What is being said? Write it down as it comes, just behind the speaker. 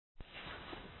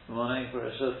Good morning for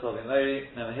Rishos Tov Mary.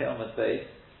 Never hit on the base.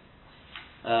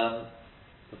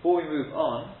 Before we move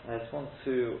on, I just want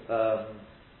to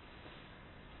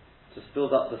just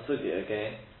build up the sugya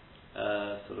again,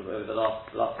 sort of over the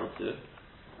last or two.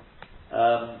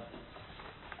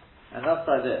 And that's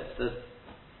like this: that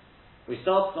we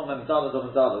started on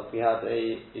Memdalad. We had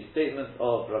a statement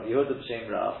of Rabbi Yehuda b'Shem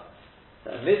Rav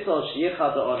that a mitzvah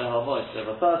sheyichad on a hamois. If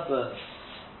a person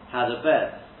had a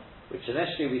bed, which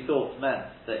initially we thought meant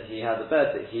that he had a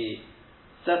bed that he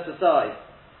set aside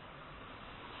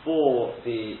for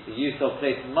the use of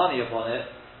placing money upon it,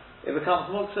 it becomes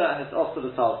muktzah and it's off to the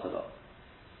talsalah.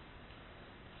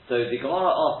 So the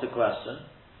Gemara asked a question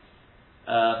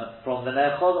from the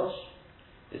Ner Chodosh.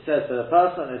 It says that a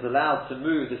person is allowed to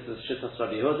move, this is Shittas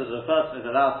Rabbi Yehuda, that a person is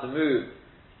allowed to move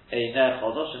a Ner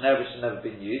Chodosh, a Ner which has never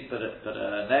been used, but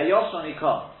a Ner Yoshon he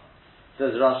can't.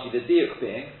 Says Rashi, the diuk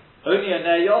being, only a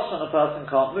Ner Yoshon a person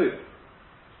can't move.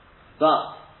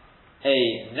 But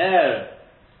a Ner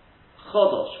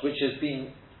Chodosh, which has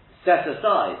been set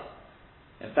aside,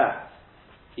 in fact,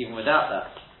 even without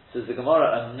that, says the Gemara,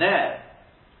 a Ner,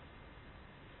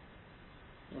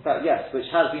 in fact, yes, which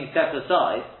has been set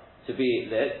aside to be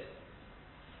lit,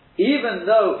 even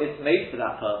though it's made for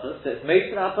that purpose, so it's made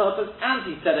for that purpose, and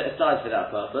he set it aside for that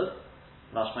purpose,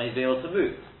 mashma he's able to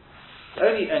move.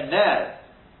 Only a Ner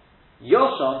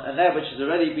Yoshon, a Ner which has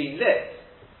already been lit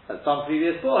at some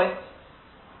previous point,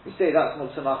 we say that's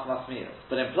Muktzah Masmiras.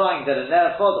 But implying that a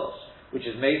Ner Chodosh, which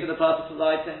is made for the purpose of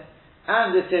lighting,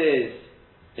 and it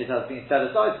has been set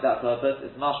aside for that purpose,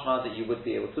 is mashma that you would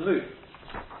be able to move.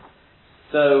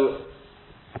 So,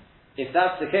 if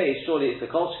that's the case, surely it's a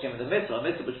kol shekim in the mitzvah, a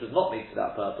mitzvah which was not made for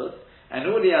that purpose, and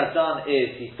all he has done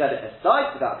is he set it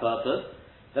aside for that purpose,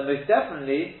 then most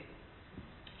definitely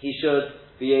he should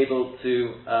be able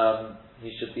to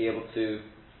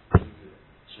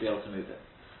move it.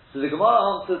 So the Gemara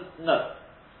answers no.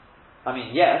 I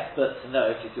mean yes, but no,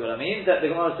 if you see what I mean. That the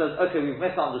Gemara says, okay, we've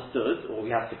misunderstood, or we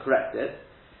have to correct it.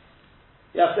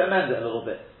 You have to amend it a little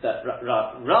bit. That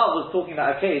Rav was talking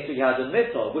about a case where you had a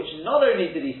mitzvah, which not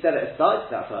only did he set it aside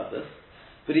for that purpose,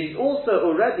 but he's also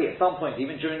already at some point,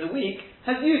 even during the week,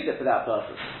 has used it for that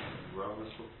purpose. Rav was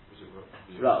it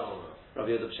Rabbi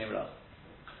Yehuda b'Shem Rav.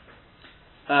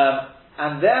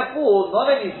 And therefore, not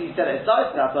only has he set it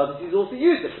aside for that purpose, he's also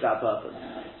used it for that purpose.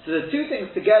 So the two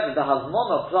things together, the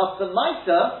Hazmonah plus the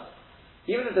Maisa,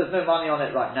 even if there's no money on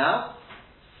it right now,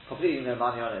 completely no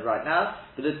money on it right now,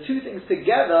 but the two things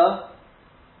together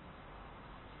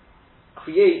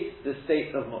create the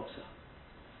state of Muktzah.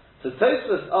 So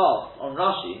Tosfos asked on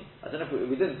Rashi, I don't know if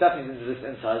we definitely didn't do this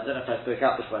inside, I don't know if I spoke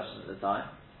out the question at the time,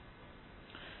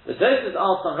 but Tosfos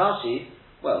asked on Rashi,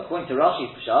 well, according to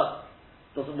Rashi's Pshat,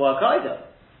 doesn't work either,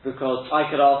 because I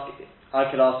could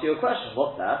ask you a question.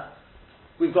 What's that?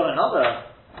 We've got another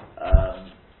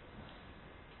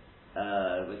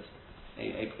with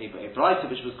a writer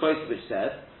which was quoted, which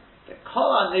says that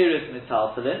Kol HaNeiros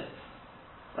Mitaltalin,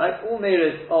 right? All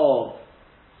neiros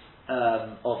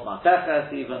of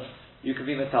Mateches even you can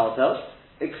be metaltal,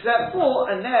 except for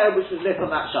a ner which was lit on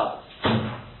that Shabbos.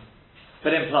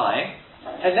 But implying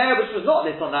a ner which was not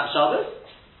lit on that Shabbos,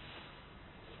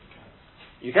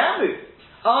 you can move.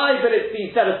 But it's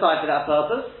been set aside for that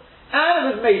purpose, and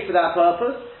it was made for that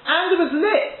purpose, and it was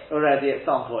lit already at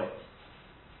some point.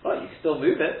 Well, you can still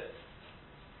move it.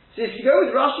 So if you go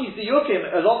with Rashi's Diyukim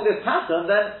along this pattern,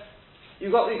 then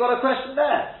you've got a question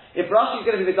there. If Rashi's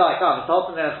going to be the guy, it's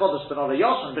also a Chodesh but not a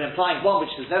Yoshon, but implying one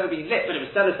which has never been lit, but it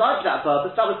was set aside for that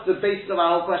purpose, that was the basis of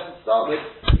our whole question to start with,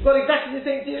 you've got exactly the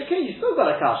same Diyukim, you've still got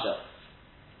a Kasha.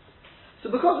 So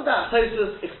because of that,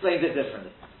 Tosfos explained it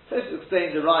differently. Tosfos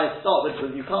explained the right start with,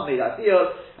 you can't make that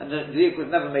Diyuk, and the Diyuk was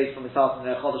never made from Misal and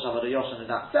Chodesh Avad Yoshon in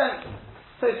that sense.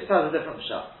 Tosfos has a different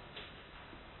Pshat.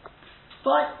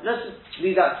 Fine, let's just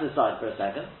leave that to the side for a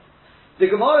second. The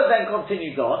Gemara then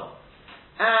continues on,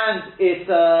 and it's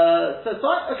so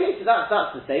fine. Okay, so that's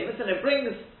the statement, and it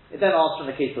then asks from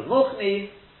the case of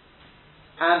Muchni,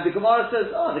 and the Gemara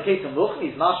says, the case of Muchni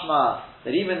is mashma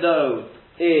that even though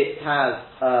it has,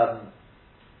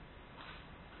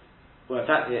 well, in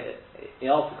fact, it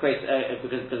also creates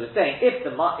because it's saying if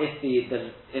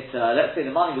let's say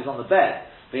the money was on the bed,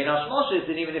 but in Ashmoshes,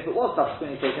 then even if it was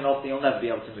subsequently taken off, then you'll never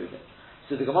be able to move it.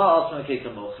 So the Gemara asked from the case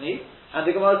of Muchni, and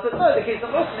the Gemara said, no, the case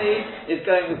of Muchni is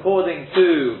going according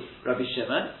to Rabbi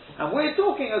Shimon, and we're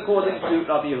talking according to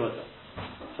Rabbi Yehuda.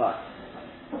 Fine.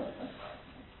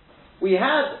 We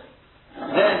had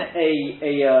then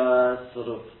a sort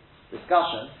of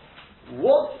discussion.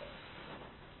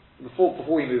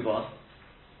 Before we move on,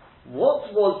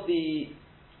 what was the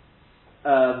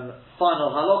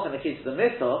final halach in the case of the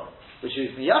mitzvah which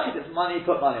is miyachid, it's money, you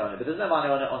put money on it, but there's no money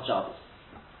on it on Shabbos.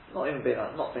 Not even being,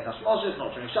 not saying Hashmoshes,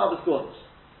 not during Shabbos, Gordons.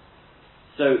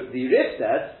 So the Rif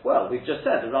said, well, we've just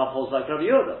said the Rav holds like Rabbi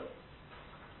Yehuda.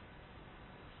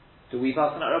 Do we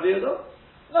pass on that Rabbi Yehuda?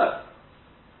 No.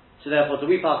 So therefore, do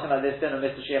we pass on like this then, and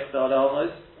Mr. Sheikh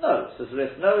Alehomos? No. Says the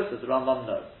Rif, no. Says the Rambam,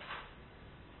 no.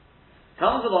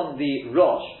 Comes along the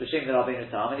Rosh, B'Shem the Rabbeinu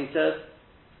Tam, and he says,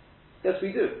 yes,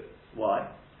 we do.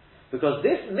 Why? Because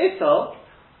this mitzvah,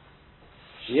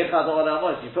 Sheikh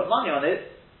Alehomos, you put money on it,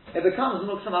 it becomes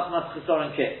Muksamach Mas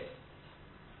Chesoron Kit.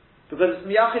 Because it's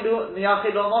Miyachid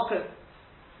Lo Mokim.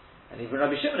 And even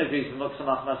Rabbi Shimon agrees with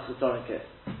Muksamach Mas Chesoron Kit.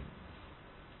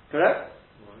 Correct?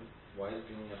 Why is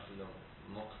being Miyachid Lo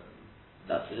Mokim?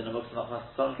 That's within a Muksamach Mas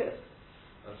Chesoron Kit.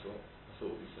 I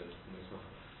thought we said Muksamach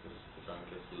Mas Chesoron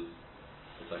Kit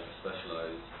was like a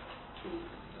specialized tool.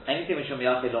 Anything which is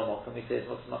Miyachid Lo Mokim, we say is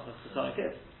Muksamach Mas Chesoron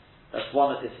Kit. That's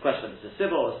one of this question. It's a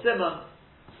Sibor or a Simon.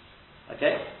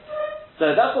 Okay?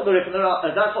 So that's what the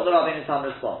Rabbeinu Tam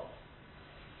responds.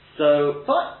 So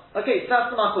fine, okay. So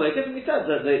that's the Machlokes. And we said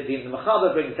that the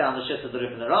Mechaber brings down the shit of the Rif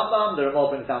and the Rambam. The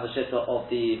Ramah brings down the shit of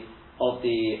the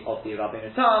Rabbeinu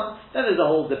Tam. Then there's a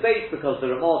whole debate because the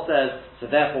Ramah says so.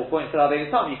 Therefore, according to Rabbeinu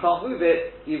Tam, you can't move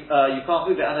it. You can't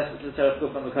move it unless it's a Teref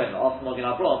Guf and Mekom. Ask Morgan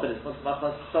Abroad, but it's Muksamach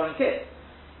Soren Kit.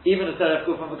 Even a Teref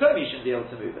Guf and Mekom, you shouldn't be able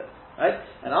to move it. Right?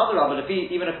 And other Rabbah,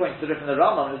 even according to the Rif and the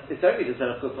Rambam, it's only the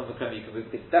Teref Guf and Mekom you can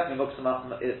move. It's definitely Muksamach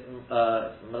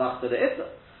Malachta the Issa.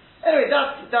 Anyway,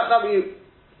 that we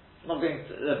not going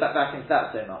back into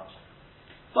that so much.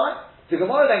 Fine. The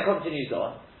Gemara then continues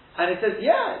on, and it says,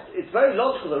 yeah, it's very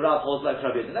logical that Rav holds like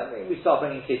Rabbi Yehuda. And then we start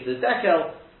bringing cases.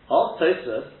 Dekel, Hos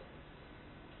Tosfos.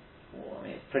 Well, I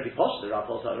mean, it's pretty posh that Rav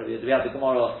holds like Rabbi Yehuda. We have the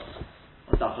Gemara on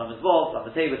Daf involved on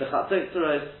the table with the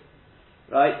Chatzotzeros,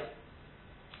 right?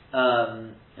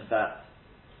 In fact,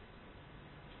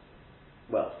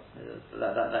 well,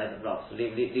 that isn't Rav, so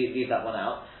leave that one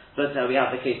out. But we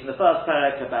have the case in the first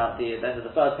parak about the end of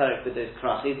the first parak with this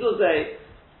Krachi Zuzeh,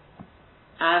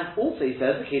 and also he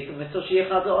says the case of Mitzvah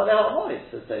Shiach Hado Oleh HaMois.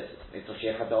 So Mitzvah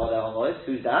Shiach Hado Oleh HaMois,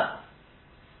 who's that?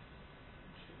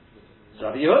 It's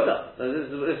Rabbi Yehuda. So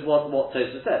this is what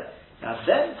Tosfos says. Now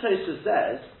then Tosfos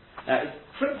says, it's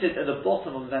printed at the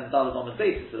bottom of the Daled on the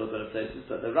basis a little bit of Tosfos,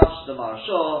 but the Rash, the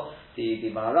Marashah,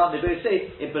 the Maharam, they both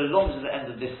say it belongs at the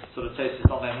end of this sort of Tosfos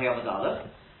on Mem Hey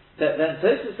Daled. Then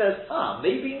Tosfos says,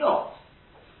 maybe not.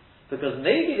 Because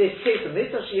maybe this case of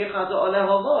Mitzvah Shiach Hado Oleh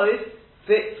HaMois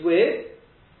fits with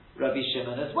Rabbi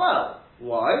Shimon as well.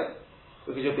 Why?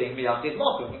 Because you're being Miyachid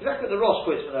Mokum. Exactly what the Rosh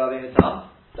quotes from the Rabbeinu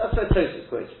Tam. That's where Tosfos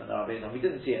quotes from the Rabbeinu Tam. We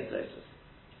didn't see it in Tosfos.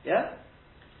 Yeah?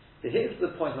 So here's the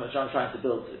point which I'm trying to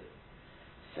build to.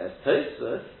 Says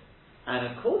Tosfos,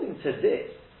 and according to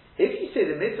this, if you say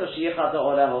the Mitzvah Shiach Hado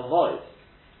Oleh HaMois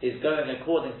is going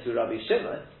according to Rabbi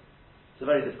Shimon, it's a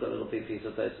very difficult little big piece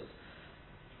of Tosfos.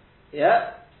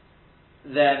 Yeah?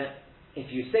 Then,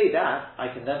 if you say that, I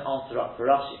can then answer up for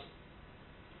Rashi.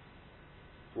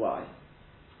 Why?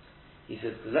 He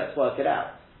says, because let's work it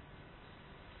out.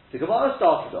 The Gemara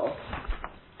started off,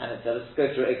 and it said, let's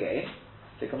go through it again.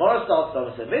 The Gemara started off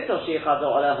and said, Mitzvah Shiach Hado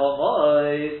Oleh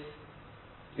HaMois,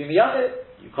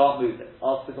 you can't move it.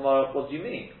 Ask the Gemara, what do you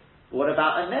mean? What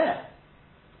about a Ner?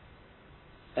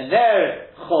 A Ner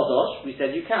Chodosh, we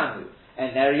said you can move.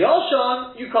 And Ner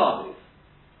Yoshon, you can't move.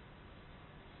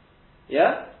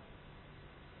 Yeah?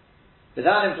 But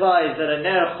that implies that a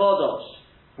Ner Chodosh,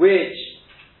 which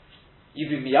you've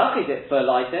been miyachid it for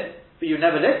lighting, but you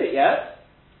never lit it yet,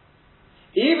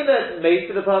 even though it's made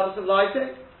for the purpose of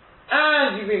lighting,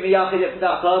 and you've been miyachid it for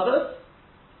that purpose,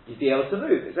 you'd be able to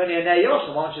move. It's only a Ner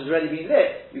Yoshon, one which has already been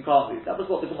lit, you can't move. That was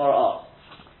what the Gemara asked.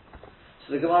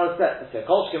 So the Gemara said,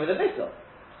 Kolshkin with a mitzvah,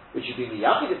 which you've been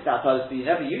miyachid it for that purpose, but you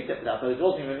never used it for that purpose, it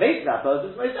wasn't even made for that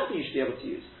purpose, most definitely you should be able to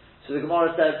use. So the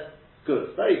Gemara said,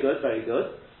 good, very good, very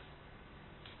good.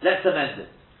 Let's amend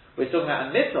it. We're talking about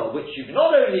a mitzvah which you've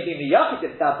not only been miyachid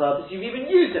it for that purpose, you've even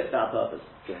used it for that purpose.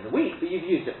 During the week, but you've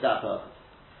used it for that purpose.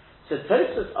 So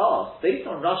Tosfos asked, based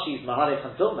on Rashi's Mahalech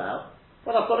until now,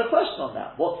 well, I've got a question on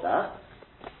that. What's that?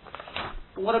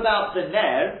 But what about the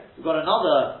Ner? We've got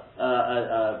another,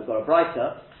 we've got a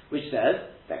brighter, which says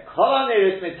that Kol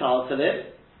HaNeros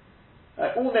Mitaltalim,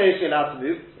 all Neros you're allowed to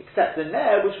move, except the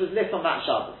Ner which was lit on that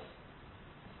Shabbos.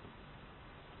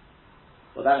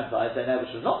 Well, that implies the Ner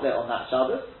which was not lit on that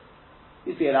Shabbos,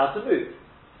 you'd be allowed to move.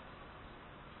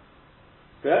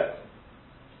 Correct?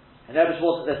 And Ner which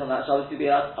wasn't lit on that Shabbos, you'd be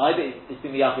allowed, either it's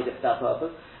been miyachid for that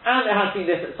purpose, and it has been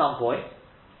lit at some point.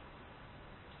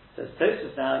 Says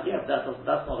Tosfos now, yeah, that's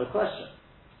not a question.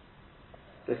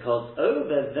 Because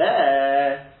over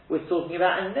there, we're talking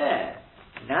about a Ner.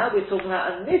 Now we're talking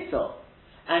about a mitzvah.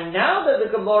 And now that the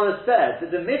Gemara says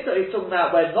that the mitzvah is talking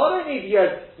about where not only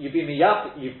have you've been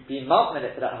mazmin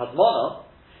it for that hazmana,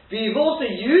 but you've also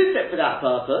used it for that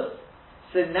purpose.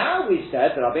 So now we've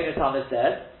said, the Rabbeinu Tam has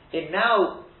said, it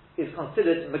now is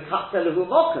considered mekatze lehu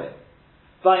mokim.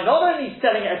 By not only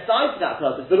setting it aside for that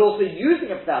purpose, but also using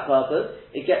it for that purpose,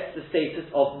 it gets the status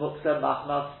of muksa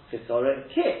machmas chisoren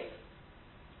kit,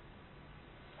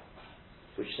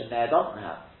 which the Ner doesn't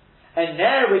have. A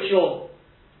Ner which you're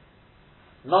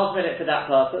mazmin it for that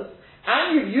purpose,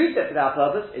 and you've used it for that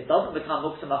purpose, it doesn't become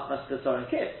muksa machmas chisoren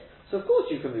kit. So of course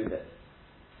you can move it.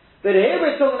 But here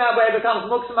we're talking about where it becomes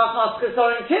muksa machmas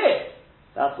chisoren kit.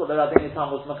 That's what the Rabbeinu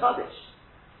Tam was machadish.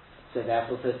 So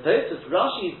therefore, says Tosfos,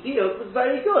 Rashi's deal was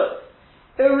very good.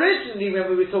 Originally,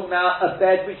 when we were talking about a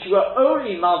bed which you were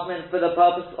only mazmin for the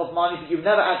purpose of money, but you've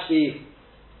never actually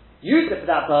used it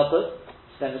for that purpose,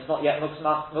 then it's not yet muksa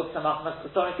machmas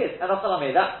chisoren kit. And at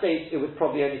that stage, it would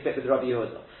probably only fit with Rabbi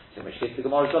Yehuda. So in which case, the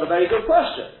Gemara's got a very good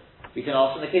question. We can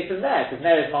ask in the case of Ner, because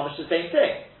Ner is mamish the same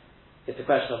thing. It's a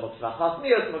question of muksa machmas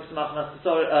miyos, muksa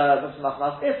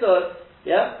machmas isur,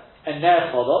 yeah? And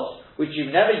Ner chodosh, which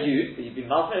you've never used, but you've been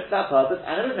mazmin it for that purpose,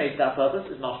 and it was made for that purpose,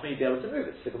 is mashma you'd be able to move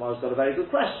it. So the Gemara's got a very good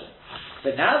question.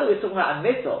 But now that we're talking about a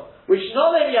mitzvah, which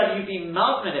not only have you been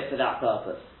mazmin it for that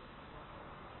purpose,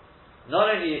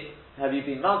 not only have you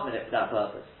been mazmin it for that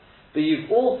purpose, but you've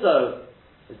also,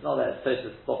 it's not there, it's supposed to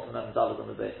bottom and dollars on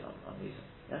the base I'm using,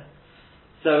 yeah?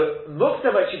 So, mukta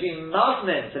which you've been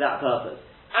mazmin for that purpose,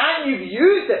 and you've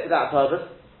used it for that purpose,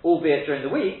 albeit during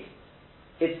the week,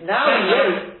 it's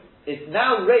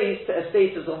now raised to a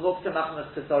status of mukta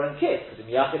machmas chisoren kit, because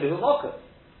miyachin lehu mokum.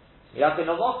 Miyachin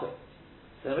no mokum.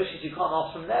 So in which case you can't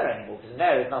ask from there anymore, because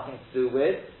there has nothing to do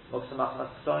with mukta machmas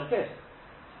chisoren kit.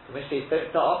 In which case don't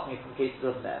start asking me from cases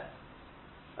of there.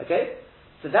 Okay?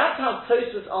 So that's how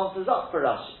Tosfos answers up for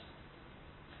Rashi.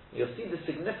 You'll see the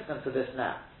significance of this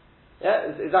now.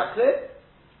 Yeah? Is that clear?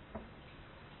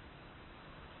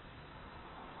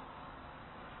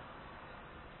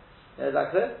 Yeah, is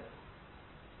that clear?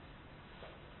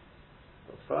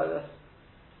 What's Friday?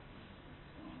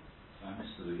 I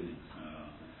missed the beginning.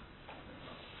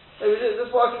 We're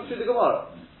just working through the Gemara.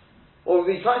 What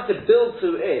we've been trying to build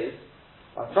to is,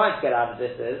 what I'm trying to get out of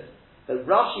this is, that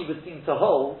Rashi would seem to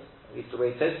hold, at least the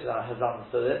way Tosfos has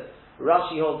understood it,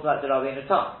 Rashi holds like the Rabbeinu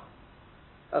Tam.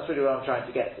 That's really what I'm trying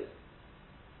to get to.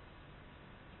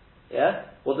 Yeah?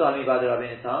 What do I mean by the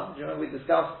Rabbeinu Tam? Do you remember we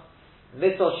discussed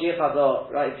Mitzvah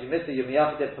Shiachado, right? If you miss it, you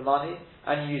miyachid it for money,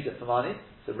 and you use it for money.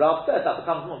 So Rav said that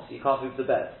becomes mum, so you can't move the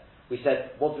bed. We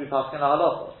said, what do we pass in our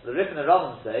halachos? The Rif and the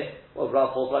Rambam say, well,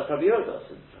 Rav holds like Rabbi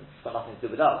Yehuda, so it's got nothing to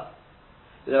do with us.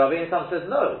 But the Rabbeinu Tam says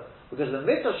no, because the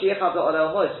mitzvah Shiachado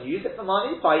Olel Mois, you use it for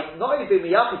money by not only being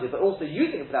miyachid it, but also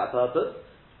using it for that purpose.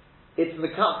 It's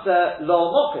mekatze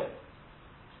lo mokim,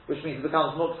 which means it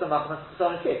becomes muksa machmas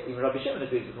chisoren kit. Even Rabbi Shimon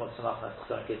agrees with muksa machmas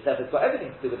chisoren kit. Therefore, it's got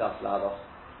everything to do with us lahaloch.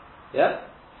 Yeah?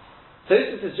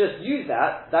 Tosfos has just used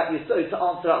that yesod to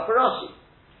answer up for Rashi.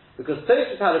 Because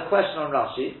Tosfos had a question on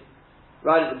Rashi,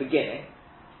 right at the beginning,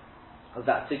 of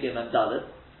that Sugya Mem Dalet,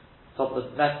 top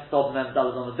of Mem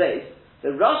Dalet on the base,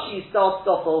 that Rashi starts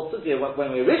off the whole Sugya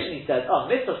when we originally said,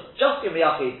 mitzvah, just give me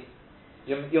yachid,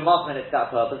 you're mazmin it for that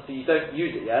purpose, so you don't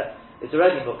use it yet, it's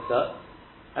already muksa.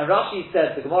 And Rashi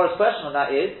says, the Gemara's question on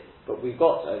that is, but we've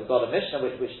got a Mishnah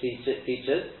which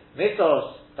teaches, Ner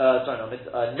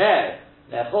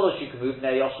chodosh you can move,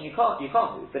 Ner yoshin you can't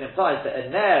move. But it implies that a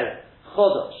Ner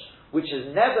chodosh, which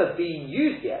has never been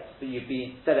used yet, but you've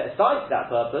been set it aside for that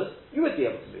purpose, you would be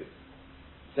able to move.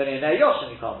 So only a Ner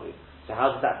yoshin you can't move. So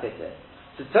how does that fit in?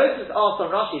 So Tosfos asked on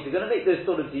Rashi, if you're going to make those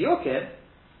sort of diyukim,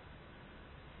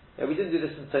 we didn't do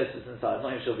this in Tosfos inside, I'm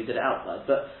not even sure we did it outside,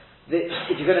 but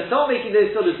if you're going to start making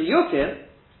those sort of diyukim,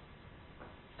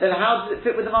 then how does it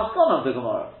fit with the Maskon of the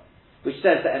Gemara? Which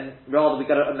says that rather we've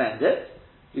got to amend it.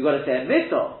 You've got to say a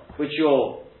mitzvah, which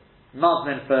you're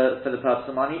mazmin for the purpose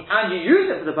of money, and you use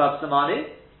it for the purpose of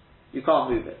money, you can't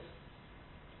move it.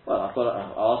 Well,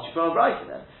 I'll ask you from a Brisa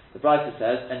then. The Brisa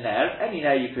says, a Ner, any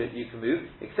Ner you can move,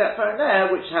 except for a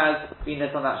Ner which has been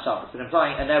lit on that Shabbos. But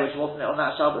implying a Ner which wasn't lit on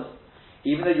that Shabbos,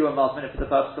 even though you were mazmin it for the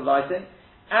purpose of lighting,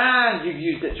 and you've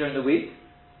used it during the week,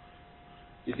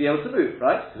 you'd be able to move,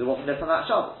 right? Because it wasn't lit on that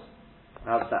Shabbos.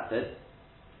 How does that fit?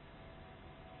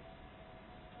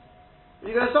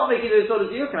 You're going to start making those sort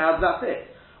of diyukim, how does that fit?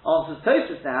 Answers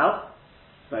Tosfos now,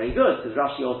 very good, because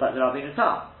Rashi also like the Rabbeinu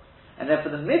Tam. And then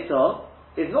for the mitzvah,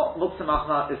 it's not muksa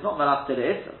machmas, it's not malach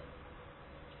tzedeh,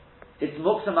 it's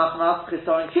muksa machmas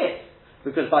chisoren kit.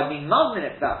 Because by being mazmin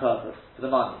it for that purpose, for the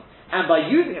money, and by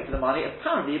using it for the money,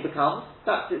 apparently it becomes,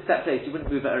 that's its set place, you wouldn't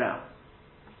move it around.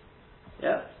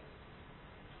 Yeah?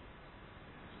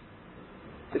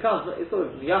 It's sort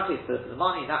of miyachid to the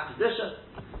money in that position.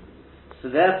 So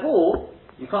therefore,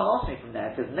 you can't ask me from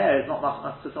there, because there is not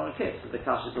machmas on a kiss, so the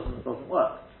kasha doesn't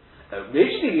work.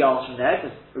 Originally we asked from there,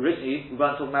 because originally we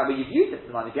weren't talking about where you've used it for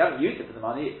the money. If you haven't used it for the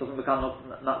money, it doesn't become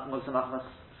machmas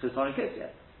on a kiss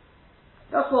yet.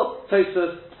 That's what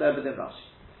Tosfos said within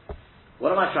Rashi.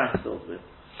 What am I trying to solve with?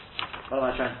 What am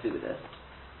I trying to do with this?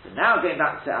 So now going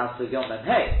back to our Sugyon Ben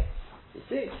Hey, you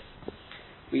see,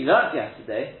 we learned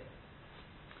yesterday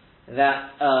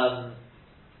that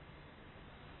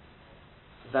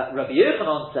that Rabbi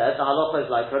Yochanan said the halacha is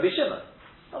like Rabbi Shimon.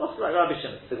 Halacha is like Rabbi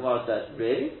Shimon. The Gemara said,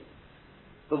 really?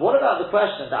 But what about the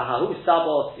question that Hahu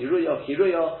Sabot Yiruyo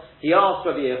Kiruyo? He asked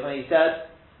Rabbi Yochanan. He said,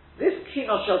 "This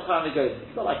kino shel tarnagolim,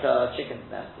 you've got like a chicken's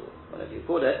nest or whatever you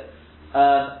call it.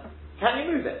 Can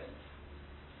you move it?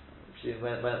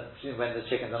 When the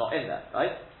chickens are not in there,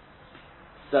 right?"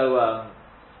 So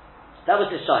that was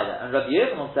his shaila, and Rabbi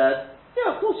Yochanan said,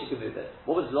 "Yeah, of course you can move it."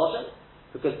 What was the logic?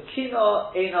 Because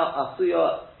kino ena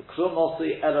asuya klum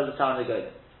osui ela l'tarnagolim.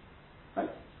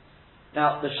 Right?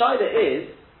 Now the shaila is,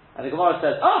 and the Gemara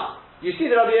says, you see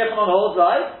that Rabbi Yochanan holds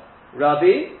like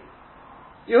Rabbi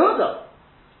Yehuda.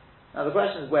 Now the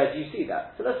question is, where do you see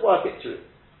that? So let's work it through.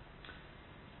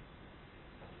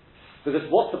 Because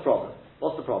what's the problem?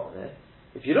 What's the problem there?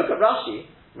 If you look at Rashi,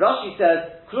 Rashi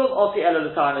says klum osi ela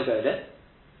l'tarnagolim,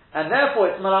 and therefore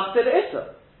it's malach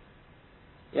d'isur.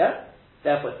 Yeah?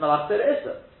 Therefore it's malach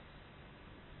d'isur.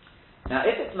 Now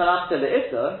if it's malach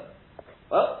d'isur,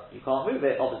 well, you can't move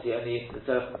it, obviously only if it's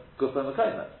a gufa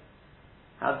makoma.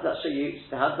 How does that show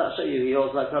you he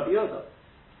holds like Rabbi Yehuda?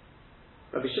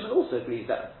 Rabbi Shimon also believes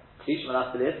that Klish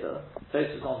malach d'isur,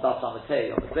 Tosfos on Daf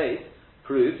Lametei on the base,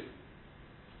 proves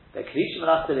that Klish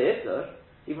malach d'isur,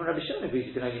 even Rabbi Shimon agrees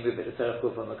you can only move it to Tzarech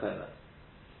Gufa Makoma.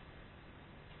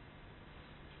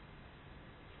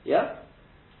 Yeah?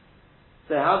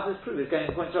 So how does this prove? It's going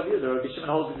to point to Rabbi Yehuda. Rabbi Shimon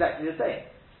holds exactly the same.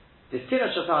 This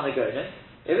Tina Shatana Gonin,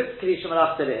 if it's Klish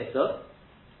malach d'isur,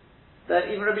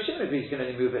 then even Rabbi Shimon agrees you can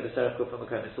only move it to Tzarech Gufa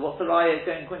Makoma. So what's the raya? It's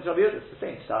going to point to Rabbi Yehuda. It's the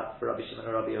same start for Rabbi Shimon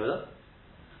and Rabbi Yehuda.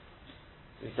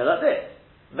 So we said like this.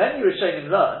 Many Rishonim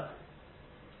learn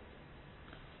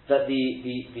that the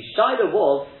shaila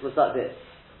was like this.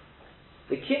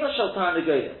 The kino shel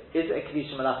tarnagolim, is it a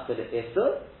kedusha malach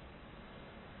d'isur?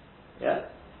 Yeah?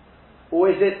 Or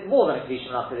is it more than a kedusha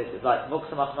malach d'isur, like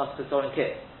muksa machmas kusor and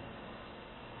kit?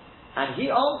 And he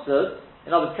answered,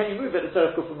 in other words, can you move it to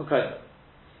tzarech gufa makoma?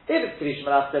 If it's kedusha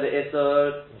malach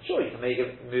d'isur, sure you can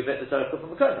move it to tzarech gufa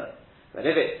makoma. But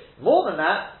if it's more than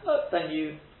that, then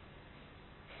you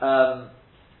hold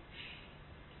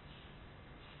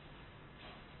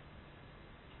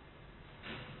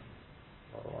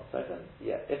on 1 second.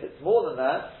 Yeah, if it's more than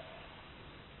that,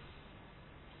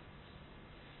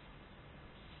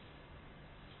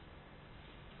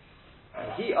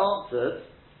 and he answered,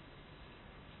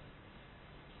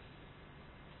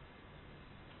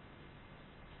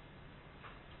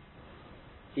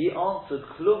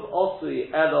 klum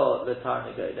osui elo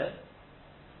l'tarnagolim.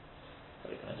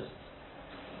 Sorry, can I just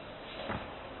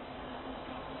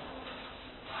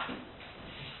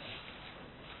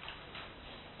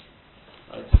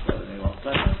just bear with me 1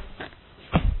 second.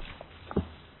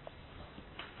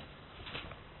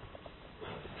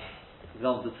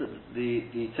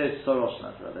 The Tosfos Sorosh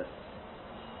matter of it.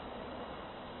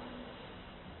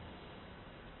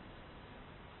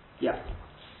 Yeah.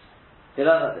 They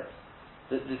learn like this.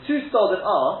 The two stolen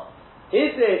are,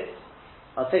 is it,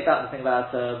 I'll take back the thing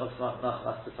about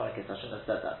Machmas Tzarech, I shouldn't have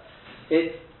said that.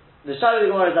 It's, the Shaila of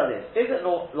the Gemara is like this. Is it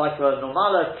not like a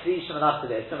normala Klish malach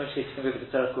d'isur, so much you can move it to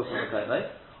Tzarech Gufa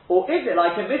Makoma? Or is it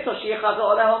like a mitzvah sheyichad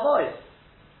oleh hamoed?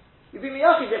 You've been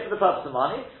miyachid it for the purpose of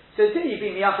money, so today you've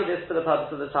been miyachid it for the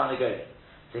purpose of the tarnagolim.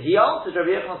 So he answered,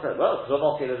 Rabbi Yochanan said, well, klum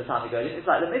osi elo l'tarnagolim, it's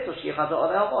like the mitzvah sheyichad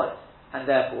oleh hamoed. And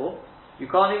therefore, you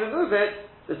can't even move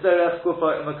it to Tzarech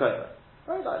Gufa Makoma.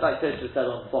 Right? Like Tosfos said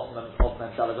on the bottom of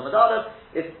Mem Daled Amud Aleph,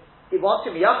 once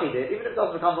you miyachid it, even if it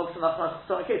doesn't become muksa machmas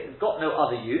kusor and kit, it's got no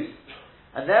other use,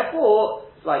 and therefore,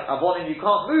 it's like avonim, you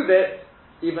can't move it,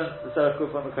 even the Tzarech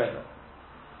Gufa Makoma.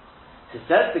 So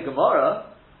says the Gemara,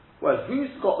 well, who's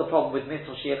got the problem with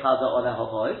mitzvah sheyichad oleh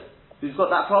hamoed? Who's got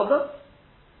that problem?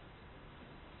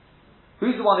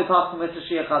 Who's the one who passes the mitzvah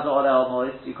sheyichad oleh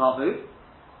hamoed? You can't move.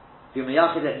 If you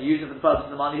miyachid it and use it for the purpose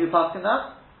of the money, who passed in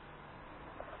that?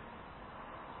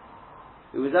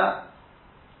 Who was that?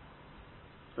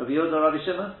 Rabbi Yehuda or Rabbi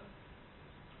Shimon?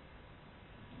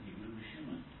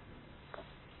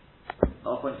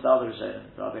 Not according to the other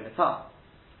Rishonim, Rabbi Natan.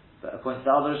 But according to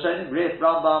the other Rishonim, Rif,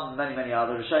 Rambam, many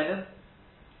other Rishonim,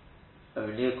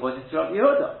 only according to Rabbi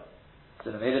Yehuda.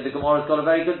 So the Mela the Gemara's got a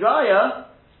very good raya.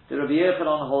 The Rabbi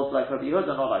Yochanan holds like Rabbi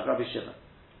Yehuda, not like Rabbi Shimon.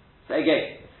 So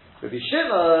again, Rabbi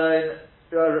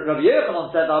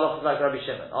Yochanan said the halacha is like Rabbi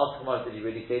Shimon. Ask Gemara, did he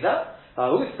really say that?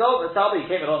 Who stole the Saba? He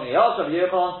came along and he asked Rabbi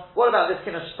Yochanan, what about this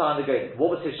Kinnash Shatan the Goyim? What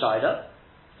was his shayla?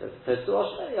 So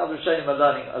many other Rishonim are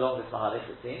learning along this Mahalach,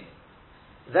 it seems,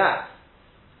 that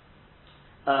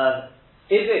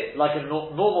is it like a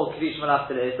normal Kiddush Malach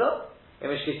Teleza, in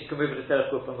which case you can move it instead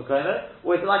of Kuf from Mekomer,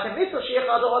 or is it like a Mitzvah Sheikh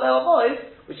Ador Oleh Mois,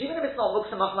 which even if it's not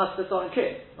Muksa Machmas Teson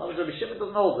Kid, not as Rabbi Shimon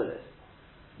doesn't hold with it.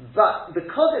 But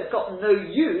because it's got no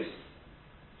use,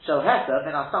 Shel Heta,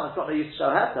 then our son has got no use to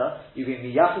Shel Heta, you've been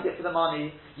miyachid it for the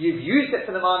money, you've used it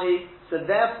for the money, so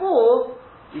therefore,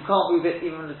 you can't move it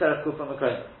even instead of Kuf from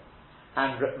Mekomer.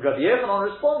 And Rabbi Yochanan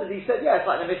responded, he said, yeah, it's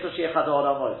like the Mitzvah Sheikh Ador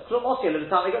Oleh Mois. Klum Osi, the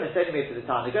time they go, it's only made for the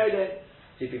time they go then.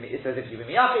 It says if you've been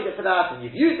miyachid it for that, and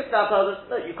you've used it for that purpose,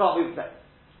 no, you can't move it.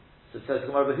 So it says,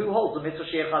 but who holds the Mitzvah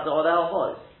Sheikh Ador Oleh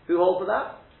Mois? Who holds for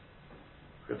that?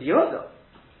 Rabbi Yehuda.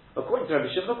 According to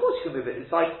Rabbi Shimon, of course you can move it.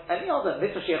 It's like any other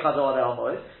Mitzvah Sheikh Ador Oleh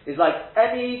Mois. It's like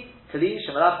any Kli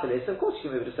Shemalach Telis. Of course you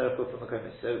can move it instead of Kuf from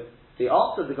Mekomis. So the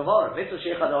answer of the Gemara, Mitzvah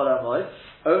Sheikh Ador Oleh Mois,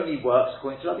 only works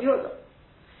according to Rabbi Yehuda.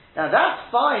 Now that's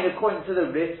fine according to the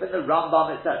Rif and the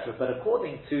Rambam, etc. But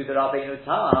according to the Rabbeinu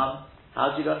Tam,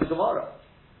 how do you learn the Gemara?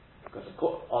 Because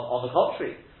on the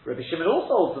contrary, Rabbi Shimon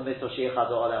also holds the Mitzvah Sheikh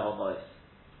Ador Oleh Mois.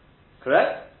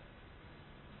 Correct?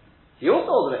 He also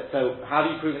holds it. So how do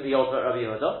you prove it the ultimate Rabbi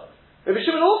Yehuda? Rabbi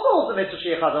Shimon also holds the Mitzvah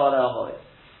Sheikh Ador Oleh Mois.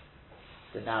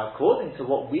 So now, according to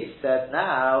what we've said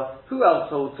now, who else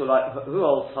holds like the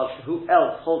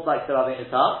Rabbeinu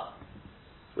Tam?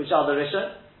 Which other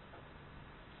Rishon?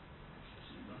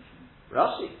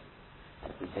 Rashi.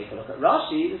 If we take a look at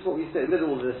Rashi, this is what we said. We did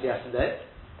all of this yesterday.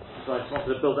 So I just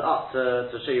wanted to build it up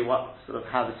to show you what sort of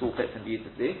how this all fits in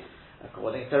beautifully.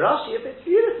 According to Rashi, it fits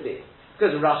beautifully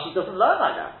because Rashi doesn't learn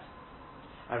like that.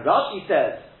 And Rashi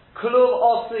says, "Kulum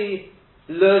osi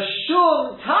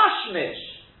l'shum tashmish."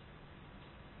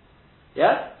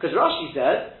 Yeah, because Rashi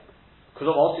says,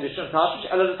 "Kulum osi l'shum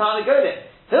tashmish." Ela l'tani golim.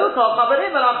 Hilkal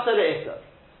chaverim elachta le'isa.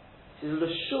 This is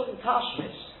l'shum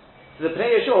tashmish. So the Pnei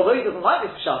Yeshua, although he doesn't like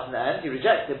this pshat in the end, he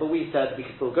rejects it, but we said we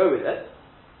could still go with it.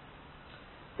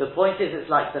 The point is, it's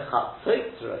like the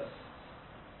Chatzotros.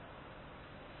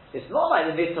 It's not like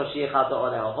the Mitzvah Sheikh Ador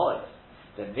Oleh Mois.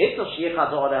 The Mitzvah Sheikh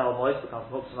Ador Oleh Mois becomes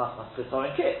Muksamach Maskutor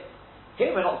and Kit.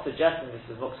 Here we're not suggesting this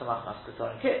is Muksamach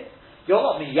Maskutor and Kit. You're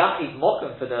not miyachid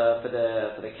mokum for the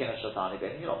Kinah Shatan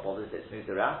again. You're not bothered that it's moved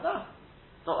around. No,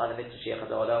 it's not like the Mitzvah Sheikh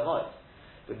Ador Oleh Mois.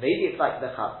 But maybe it's like the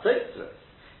Chatzotros.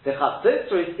 The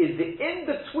Chatzotros is the in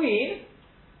between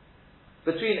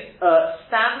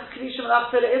standard Kedusha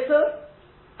Malach Issa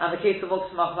and the case of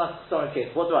Muksamach Maskutor and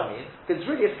Kit. What do I mean? Because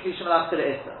really it's Kedusha Malach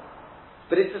Issa.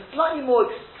 But it's a slightly more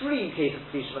extreme case of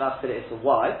Kedusha Malach Issa.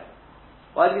 Why?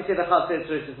 Why do we say the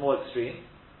Chatzotros is more extreme?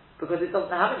 Because it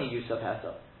doesn't have any use of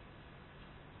Heta.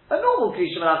 A normal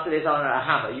Kedusha Malach Issa on a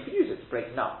hammer, you can use it to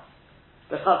break nuts.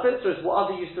 The Chatzotros, what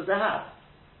other use does it have?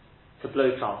 To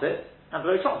blow trumpet, and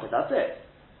blow trumpet, that's it.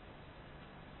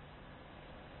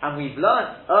 And we've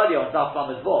learned earlier on Daf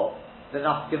Lamed Vav, the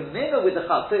nafkamina with the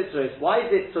Chatzotros, why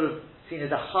is it sort of seen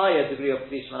as a higher degree of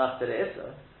Kedusha Malach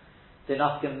Issa? The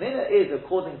nafkamina is,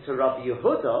 according to Rabbi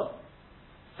Yehuda,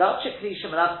 such a Kedusha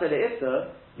Malach Issa,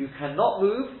 you cannot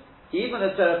move even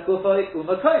a Terech Gufay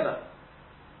Umakoma.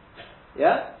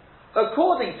 Yeah?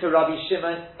 According to Rabbi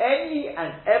Shimon, any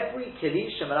and every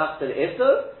Kedusha Malach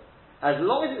Issa, as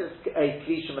long as it's a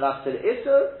Kedusha Malach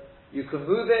Issa, you can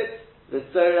move it the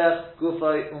Tzorech,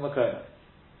 Gufay, Umakoma.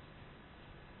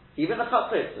 Even the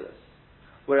Chatzotros.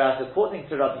 Whereas according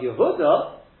to Rabbi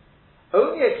Yehuda,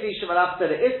 only a Kedusha Malach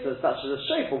Issa, such as a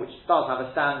shofar, which does have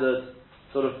a standard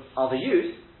sort of other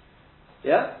use,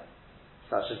 yeah,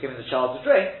 such as giving the child to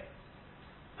drink,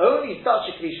 only such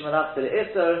a Kedusha Malach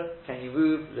Issa can you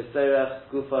move the Tzorech,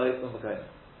 Gufay, Umakoma.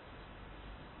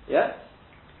 Yeah?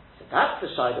 So that's the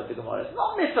shayla of the Gemara. It's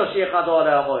not Mitzvah Sheikh Ador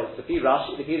Oleh Mois. The Pi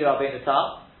Rashi, the Pi Rabbeinu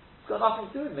Tam, it's got nothing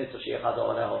to do with Mitzvah Sheikh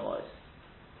Ador Oleh Mois.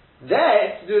 There,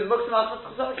 it's to do with Muksamach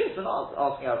Maskutor and Kit. We're not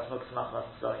asking how it's Muksamach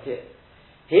Maskutor and Kit.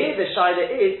 Here, the shayla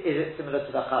is it similar to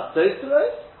the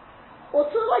Chatzotros, or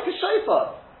to like a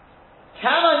shofar?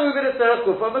 Can I move it as Terech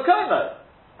Gufay Umakoma?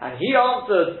 And he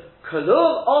answered,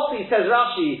 Kalum Osi, says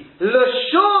Rashi,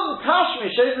 L'shum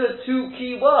Tashmish, those are the two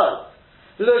key words.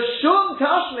 L'shum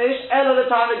Tashmish, Ela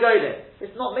L'tana Godim.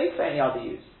 It's not made for any other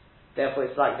use. Therefore,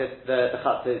 it's like the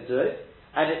Chatzotros.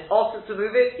 And it's also to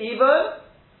move it even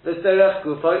the Terech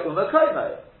Gufay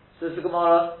Umakoma. So it's the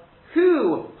Gemara,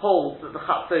 who holds that the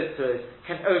Chatzotros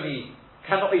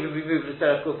cannot even be moved to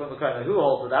Terech Gufay Umakoma? Who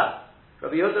holds to that?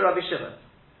 Rabbi Yehuda, Rabbi Shimon.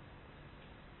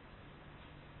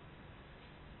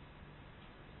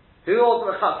 Who holds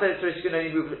that the Chatzotzeres you can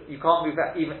only move, you can't move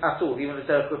that even at all, even the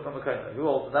Terech Kuf from Makoma? Who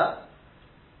holds that?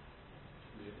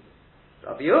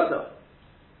 Rabbi Yehuda.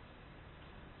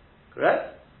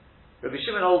 Correct? Rabbi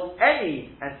Shimon holds any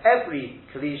and every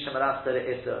Kli Shemalach Tere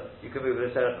Issa, you can move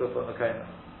it a Terech Kuf from Makoma.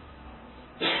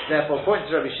 Therefore, according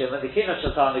to Rabbi Shimon, the Kinah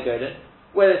Shatan Negolim,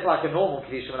 whether it's like a normal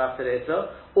Kli Shemalach Tere Issa,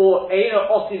 or Eino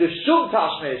Osi L'Shum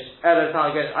Tashmish, Elo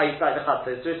Targon, like the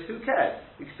Chatzotzeres, who cares?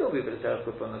 You can still move it a Terech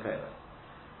Kuf from Makoma.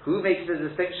 Who makes the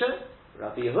distinction?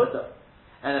 Rabbi Yehuda.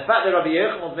 And the fact that Rabbi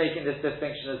Yochanan was making this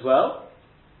distinction as well,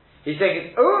 he's saying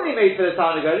it's only made for the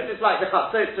Tarnagolim, just like the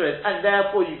Chatzotzeres, and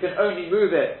therefore you can only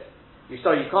move it. You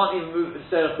can't even move it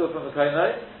instead of Kuf from the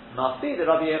Komo. Must be that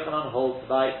Rabbi Yochanan holds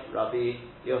like Rabbi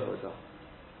Yehuda.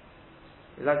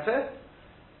 Is that clear?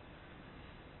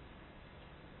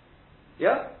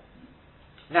 Yeah?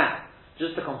 Now,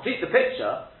 just to complete the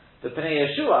picture, the Pnei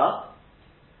Yeshua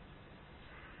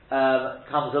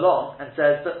comes along and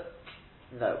says that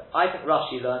no, I think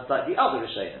Rashi learns like the other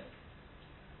Rishonim.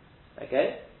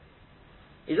 Okay?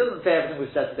 He doesn't say everything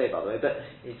we've said today, by the way, but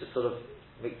he just sort of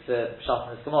makes a Pshat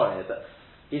in his Gemara here. But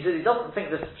he says he doesn't think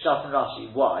this Pshat in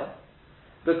Rashi. Why?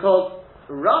 Because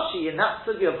Rashi in that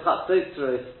sugya of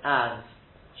Chatzotzeres and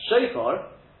Shofar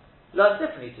learned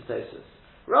differently to Tosfos.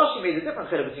 Rashi made a different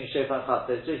chiluk between Shofar and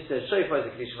Chatzotzeres. He says Shofar is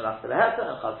a Kli Shemalach Tere Heta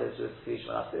and Chatzotzeres is a Kli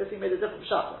Shemalach Tere Heta. He made a different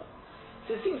Pshat.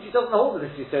 So it seems he doesn't hold with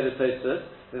this Yisod of Tosfos,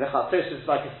 that the Chatzotzeres is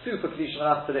like a super Kli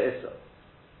Shemalach Tere Issa.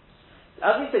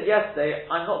 As we said yesterday,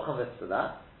 I'm not convinced of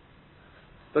that.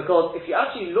 Because if you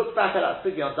actually look back at that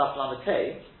sugya on Daf Lamed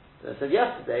Hey, as I said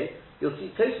yesterday, you'll see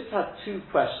Tosfos had two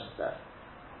questions there.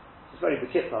 It's very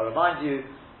bekitza. I'll remind you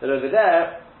that over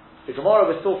there, the Gemara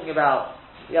was talking about,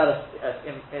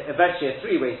 eventually a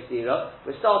three-way stira,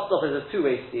 which starts off as a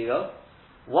two-way stira.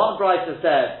 One writer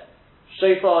said,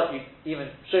 Shofar, even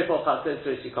Shofar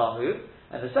Chatzotzeres you can't move,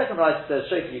 and the second writer says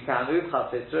Shofar you can move,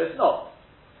 Chatzotzeres not.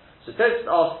 So Tosfos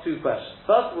asks two questions.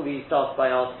 First of all, he starts by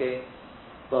asking,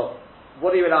 well,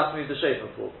 what are you allowed to move the Shofar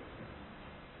for?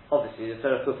 Obviously, the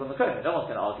Terech Kuf from the Kohen. No one's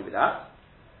going to argue with that.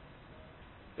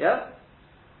 Yeah?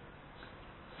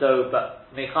 So, but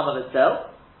Mechaman itself,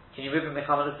 can you move a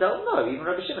Mechaman itself? No, even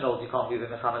Rabbi Shimon holds you can't move a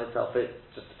Mechaman itself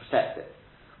just to protect it.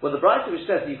 Well, the Brayta which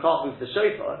says you can't move the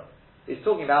Shofar is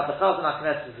talking about the Chazan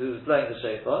HaKnesset who was blowing the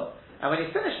Shofar, and when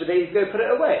he's finished with it, he's going to put it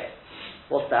away.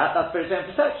 What's that? That's for his own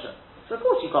protection. So of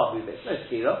course you can't move it. It's no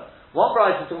skira. One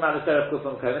Brayta is talking about the Terech Kuf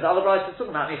from Kohen, the other Brayta is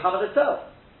talking about Mechaman itself.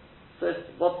 So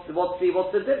what's the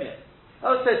dimion?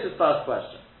 That was Tosfos' first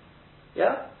question.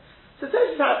 Yeah? So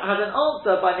Tosfos has an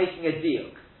answer by making a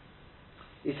diuk.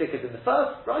 You see, because in the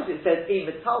first Brayta it says Im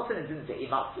Talton, it didn't say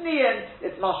Im Atzniyan,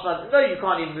 it's mashma. No, you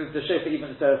can't even move the Shofar,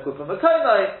 even the Terech Kuf from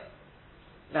Kohen.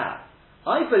 Now,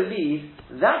 I believe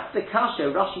that's the kasha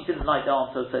Rashi didn't like the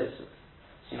answer of Tosfos.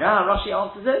 So you know how Rashi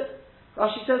answers it?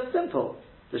 Rashi says simple.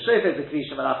 The Shofar is a Kli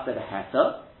Shemalach Tere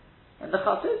Heta, and the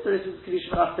Chatzotzeres is a Kli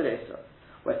Shemalach Tere Issa.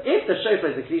 Well, if the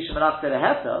Shofar is a Kli Shemalach Tere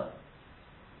Heta,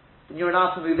 then you're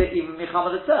allowed to move it even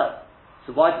Mechaman itself.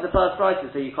 So why did the first writer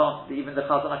say you can't, even the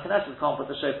Chazan HaKnesset can't put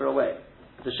the Shofar away?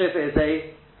 The Shofar is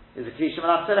a Kli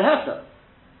Shemalach Tere Heta.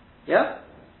 Yeah?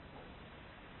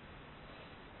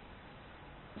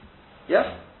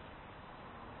 Yeah?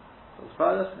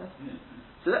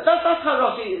 So that's how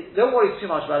Rashi, don't worry too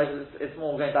much about it because it's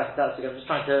more going back to that. So I'm just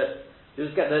trying to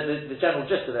just get the general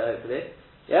gist of it, hopefully.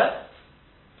 Yeah?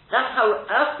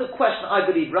 That's the question I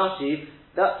believe Rashi,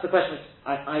 that's the question which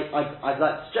I'd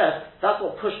like to suggest, that's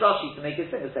what pushed Rashi to make his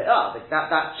thing, to say,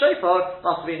 that Shofar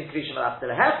must have been in Kli Shemalach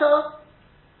Tere Heta,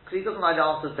 because he doesn't like the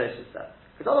answer to Tosfos there.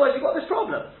 Because otherwise you've got this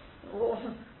problem.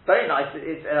 Very nice.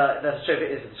 The Shofar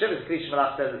is a Kli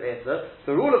Shemalach Tere Issa.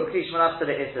 The rule of a Kli Shemalach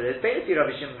Tere Issa is Bein Efi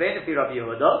Rabbi Shimon, Bein Efi Rabbi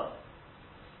Yehuda.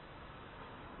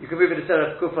 You can move it to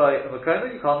Terech Kufa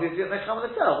Makoma. You can't move it to Mechaman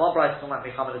itself. One Brayta is talking about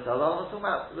Mechaman itself. The other one's talking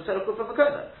about the Terech Kufa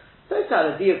Makoma. So it's had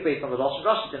a diuk based on the Lashon.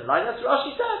 Rashi didn't like that. So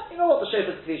Rashi said, you know what? The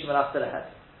Shofar is Kli Shemalach Tere Issa.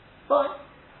 Fine.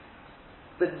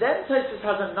 But then Tosfos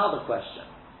has another question.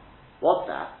 What's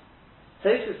that?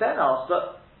 Tosfos then asks,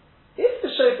 but if the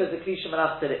Shofar is a Kli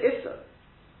Shemalach Tere Issa,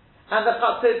 and the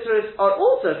Chatzotzeres are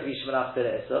also Kli Shemalach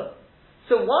Tere Issa,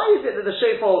 so why is it that the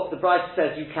Shofar, the Brayta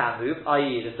says you can move,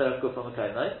 i.e. the Terech Kuf from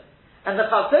Makoma, and the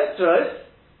Chatzotzeres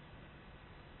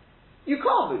you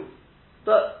can't move?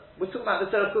 But we're talking about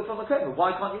the Terech Kuf from Makoma.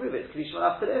 Why can't you move it? It's Kli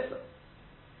Shemalach Tere Issa.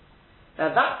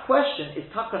 Now that question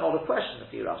is taka not a question of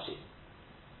Rashi.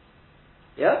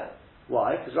 Yeah?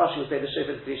 Why? Because Rashi will say the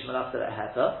Shofar is Kli Shemalach Tere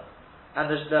Heta, and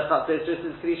the Chatzotzeres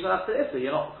is Kli Shemalach Tere Issa.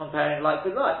 You're not comparing like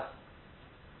with like.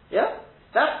 Yeah?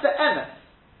 That's the emes.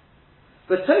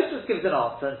 But Tosfos gives an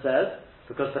answer and says,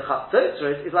 Because the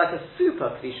Chatzotzeres is like a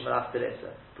super Kedusha Malach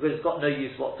Teresa, because it's got no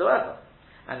use whatsoever.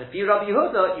 And if you Rabbi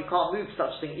Yehuda, you can't move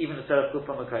such thing even a Teref Kuf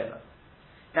from a Koma.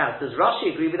 Now, does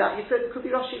Rashi agree with that Yesod? It could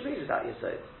be Rashi agrees with that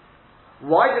Yesod.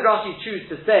 Why did Rashi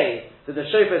choose to say that the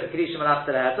shofar is a Kedusha Malach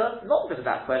Teresa? Not because of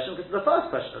that question, because of the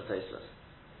first question of Tosfos.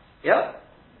 Yeah?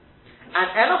 And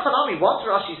Enoch Hanami, once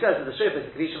Rashi says that the shofar is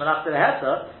a Kedusha Malach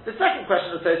Teresa, the second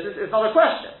question of Tosfos is not a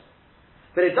question.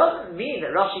 But it doesn't mean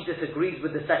that Rashi disagrees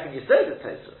with the second Yesod of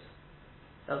Tosfos.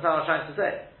 That's what I'm trying to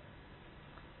say.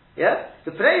 Yeah?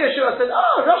 The Pnei Yeshua said,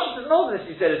 Rashi doesn't hold this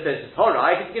Yesod of Tosfos.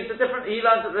 Alright, he gives a different, he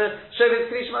learns that the shofar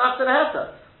is Kedusha Malach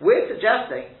Teresa. We're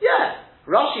suggesting,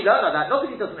 Rashi learned like that, not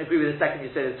because he doesn't agree with the second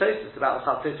Yesod of Tosfos about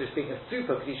the Chatzotzeres being a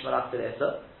super Kedusha Malach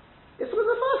Teresa. It's because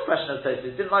the first question of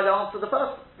Tosfos didn't like the answer to the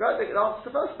first, right? The answer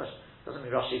to the first question. Doesn't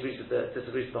mean Rashi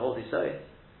disagrees with the whole Yesod.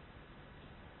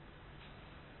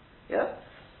 Yeah?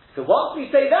 So once we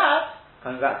say that,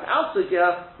 coming back to our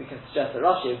sugya, we can suggest that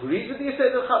Rashi agrees with the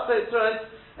Yesod of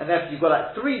Chatzotzeres, and therefore you've got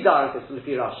like three directives to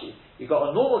Lefi Rashi. You've got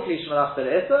a normal Kedusha Malach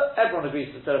Teresa, everyone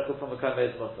agrees to Teref Kuf from a Koma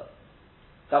is Mutter.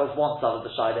 That was one side of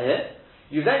the Shaila here.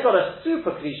 You've then got a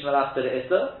super Kedusha Malach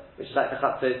Teresa, which is like the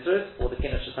Chatzotzeres, or the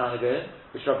Kinah Shatan Agoin,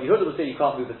 which Rabbi Yehuda will say you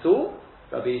can't move at all,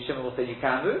 Rabbi Shimon will say you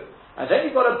can move, and then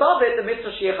you've got above it the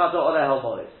Mitzvah Shiach Hado Oleh Hel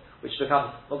Mois, which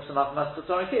becomes Muksa Machmas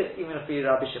Tzoron Kis, even if you're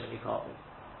Rabbi Shimon you can't move.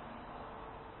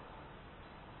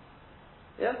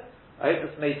 Yeah? I hope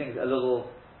this made things a little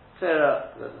clearer,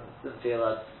 didn't feel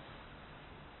as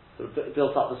sort of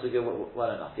built up the sugya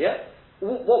well enough. Yeah?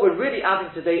 What we're really adding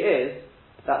today is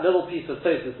that little piece of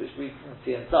Tosfos which we can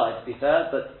see inside, to be fair,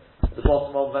 but the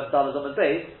bottom of Mem Daled on the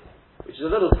base, which is a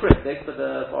little cryptic, but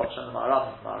the Baruch Shem and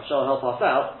Marashal help us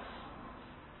out,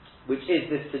 which is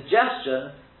this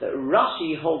suggestion that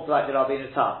Rashi holds like the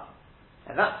Rabbeinu Tam.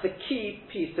 And that's the key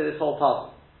piece to this whole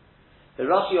puzzle. The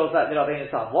Rashi holds like the Rabbeinu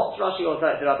Tam. Once Rashi holds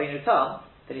like the Rabbeinu Tam,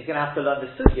 then he's going to have to learn the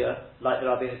sugya like the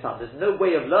Rabbeinu Tam. There's no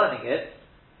way of learning it,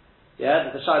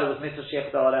 that the Shaila was Mitzvah Shiach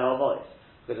Hado Oleh Hel Mois.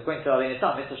 Because according to Rabbeinu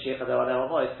Tam, Mitzvah Shiach Hado Oleh Hel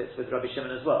Mois fits with Rabbi Shimon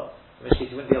as well. In which case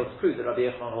you wouldn't be able to prove that Rabbi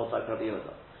Yochanan holds like Rabbi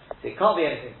Yehuda. So it can't be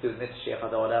anything to do with Mitzvah Shiach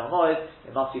Hado Oleh Hel Mois.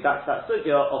 It must be back to that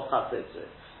sugya of Chatzotzeres.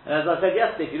 And as I said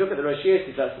yesterday, if you look at the Rosh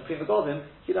Yosef, that's the Supreme Godim,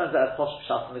 he learns that as Posh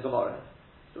Pshat in the Gemara.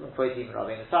 He doesn't quote even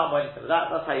Rabbeinu Tam or anything like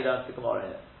that. That's how he learns the Gemara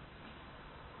here.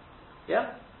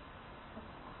 Yeah?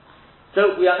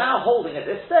 So we are now holding at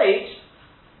this stage,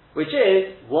 which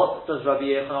is, what does Rabbi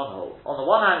Yochanan hold? On the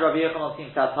one hand, Rabbi Yochanan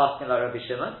seems to have passed like Rabbi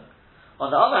Shimon. On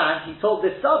the other hand, he told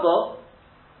this Sabo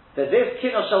that this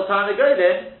Kino Shel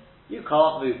Tarnagolim, you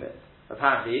can't move it.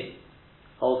 Apparently,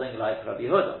 holding like Rabbi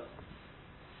Yehuda.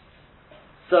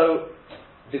 So,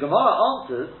 the Gemara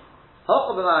answers,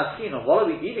 what are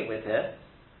we dealing with here?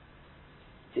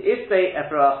 To Iftei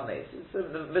Efrach Meis. It's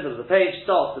in the middle of the page,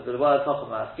 starts with the word Chacham.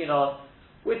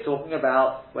 We're talking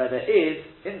about where there is,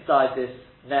 inside this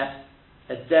nest,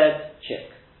 a dead chick.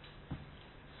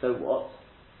 So what?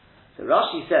 So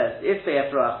Rashi says, Iftei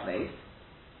Efrach Meis,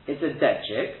 it's a dead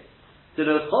chick.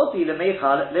 Sorry,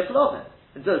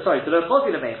 because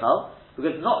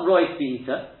it's not Roy to be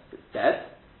eaten, it's dead.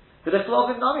 And it's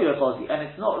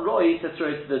not Roy to throw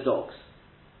it to the dogs.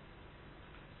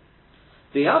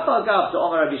 The Yafagav to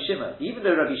Omer Rabbi Shimon, even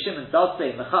though Rabbi Shimon does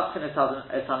say the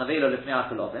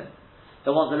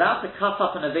one's allowed to cut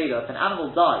up an avela if an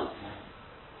animal dies.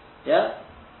 Yeah?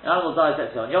 An animal dies,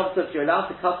 let's say. On Yom Tov, you're allowed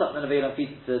to cut up an avela and feed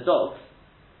it to the dogs.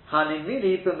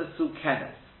 Hanimili b'mitzu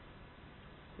kenes.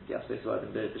 Yeah, I suppose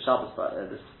the Shabbos part at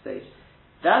this stage.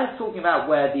 That is talking about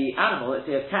where the animal, let's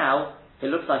say a cow, it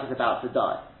looks like it's about to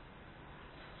die.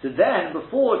 So then,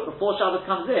 before Shabbos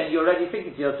comes in, you're already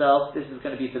thinking to yourself, this is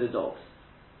going to be for the dogs.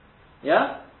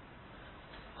 Yeah?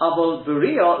 But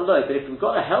if we've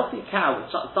got a healthy cow which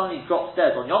suddenly drops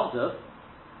dead on Yom Tov,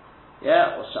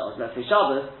 or let's say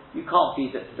Shabbos, you can't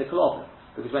feed it to the Kolovim.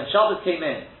 Because when Shabbos came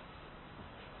in,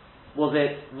 was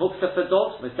it muksa for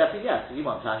dogs? Most definitely yes. If you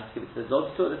want time to give it to the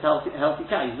dogs, you thought it's a healthy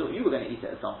cow. You thought you were going to eat it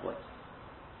at some point.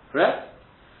 Correct?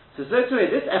 So to here,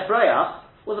 this Efrayach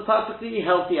was a perfectly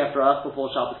healthy Efrayach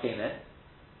before Shabbos came in.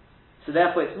 So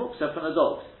therefore it's muksa from the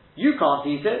dogs. You can't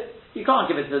eat it, you can't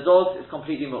give it to the dogs, it's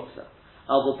completely muksa.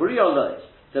 Because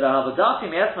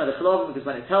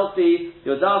when it's healthy,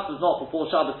 your das was not before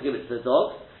Shabbos to give it to the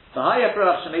dogs. So high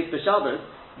Efrayach Shemet b'Shabbos,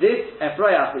 this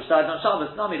Efrayach which died on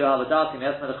Shabbos,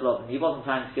 he wasn't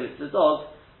planning to give it to the dogs.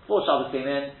 Before Shabbos came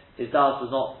in, his das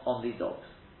was not on the dogs.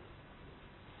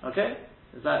 Okay?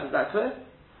 Is that clear?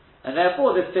 And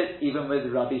therefore this fits even with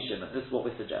Rabbi Shimon. This is what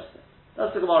we're suggesting.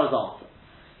 That's the Gemara's answer.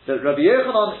 So Rabbi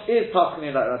Yochanan is passing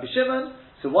like Rabbi Shimon.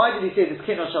 So why did he say this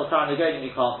Kino Shel Tarnagolim,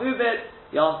 you can't move it?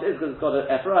 The answer is because it's got an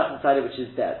Efrayach inside it which is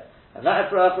dead. And that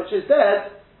Efrach which is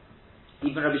dead,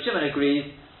 even Rabbi Shimon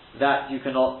agrees that you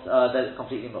cannot, that it's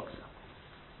completely muksa.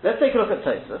 Let's take a look at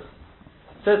Tosfos.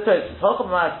 Says Tosfos, Halkom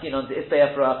Ma'askin on the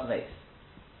Isbei Efrach Meis.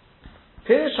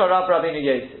 Pirish Harab Rabbeinu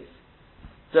Yosef.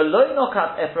 The Lo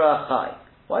Nokat Efrach Chai.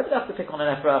 Why did they have to pick on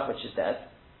an Efrach which is dead?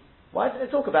 Why did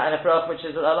they talk about an Efrach which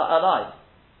is alive?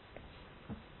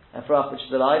 Efrach which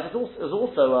is alive is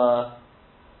also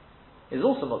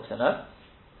muksa, no?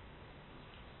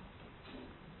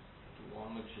 The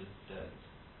one which is dead,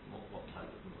 what type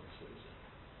of muksa is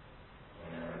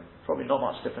it? Probably not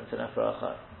much difference in Efrach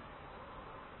Chai.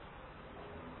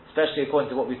 Especially according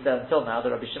to what we've said until now, the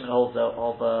Rabbi Shimon holds of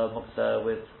muksa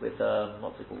with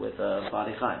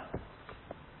Bali Chaim.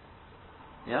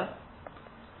 Yeah?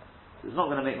 So it's not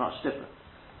going to make much difference.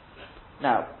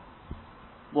 Now,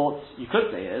 what you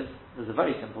could say is, there's a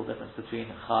very simple difference between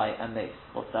Chai and Meis.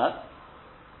 What's that?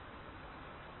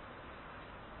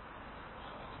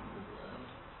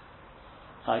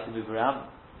 Chai can move around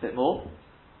a bit more.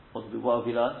 What have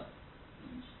we learned?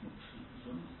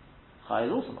 Chai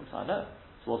is also muksa, I know.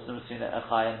 So what's the difference between a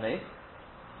Chai and a Meis?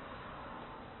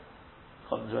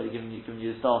 Chotten's already given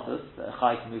you the status, that a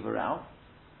Chai can move around.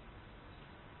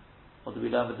 What did we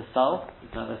learn with the Sal? We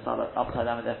learned the Sal upside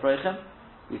down with their Froichem.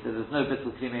 We said there's no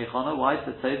Bittul Klimi Echona. Why? It's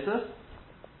the Tosfos.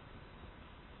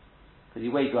 Because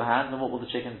you wave your hands, and what will the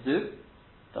chickens do?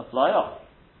 They'll fly off.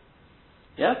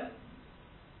 Yeah?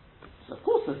 So of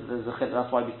course there's a chid,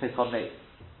 that's why we pick on Meis.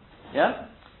 Yeah?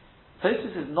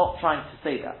 Tosfos is not trying to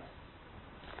say that.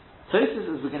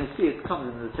 Tosfos, as we're going to see, it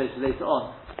comes in the Tosfos later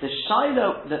on, the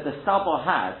Shiloh that the Saba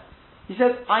had, he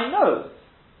says, I know.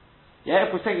 Yeah,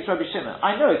 if we're saying it's Rabbi Shimon,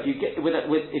 I know if you get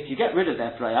if you get rid of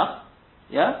their Freyach,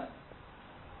 yeah,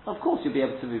 of course you'll be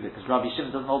able to move it, because Rabbi Shimon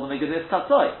doesn't hold the Megadis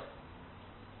Katzoi.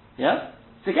 Yeah?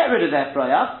 So get rid of their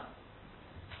Freyach,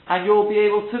 and you'll be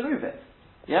able to move it.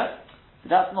 Yeah? But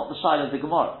that's not the Shiloh of the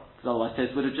Gemara, because otherwise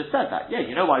Tosfos would have just said that. Yeah,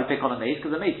 you know why we pick on a mace,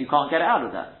 because a mace you can't get it out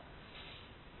of there.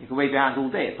 You can wave your hands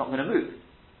all day, it's not going to move.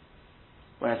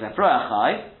 Whereas a Freyach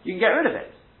Chai, you can get rid of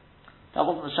it. That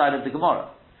wasn't the Shiloh of the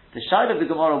Gemara. The Shiloh of the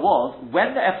Gemara was,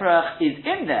 when the Efrach is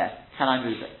in there, can I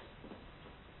move it?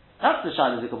 That's the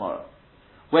Shiloh of the Gemara.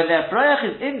 When the Efrach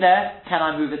is in there, can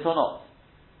I move it or not?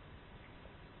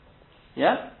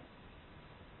 Yeah?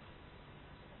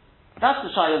 That's the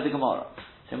Shiloh of the Gemara.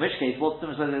 So in which case, what's the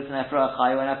difference whether it's an Efrach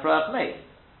Chai or an Efrach Meis?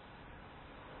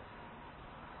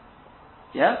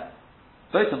 Yeah?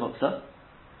 Both are Muksa.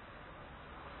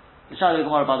 The Shiloh of the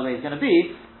Gemara, by the way, is going to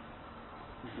be,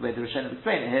 this is the way the Rishonim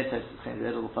explain it here, so it's explained it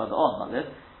a little further on like this,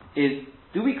 is,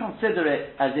 do we consider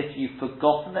it as if you've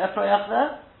forgotten the Efrayach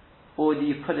there, or do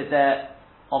you put it there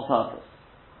on purpose?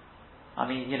 I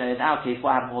mean, in our case,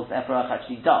 what happened was the Efrayach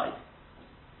actually died.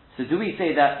 So do we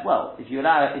say that, well, if you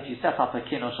set up a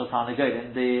kin or shulchan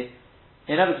then the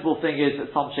inevitable thing is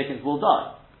that some chickens will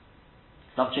die.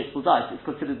 Some chicks will die, so it's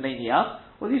considered mania.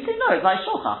 Well, you say, no, it's like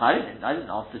shulchan, I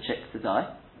didn't ask the chicks to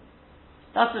die.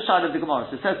 That's the Shiloh of the Gemara.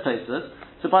 So it says Tosfos.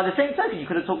 So by the same token, you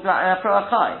could have talked about an Efrach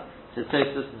Chai. So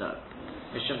Tosfos, no.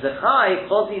 Mishum Zechai,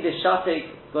 Chodi the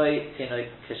Shatek Boy Tinoi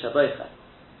Kishaboicha.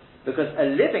 Because a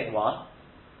living one,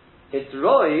 it's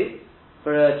roi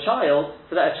for a child,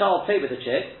 to let a child play with a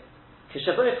chick,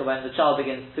 Kishaboicha, when the child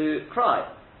begins to cry.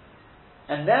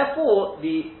 And therefore,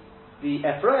 the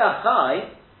Efrach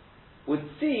Chai would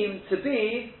seem to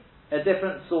be a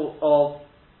different sort of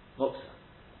muksa.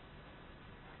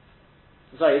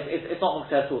 Sorry, it's not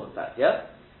muksa at all, in fact, yeah?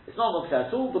 It's not muksa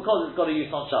at all because it's got a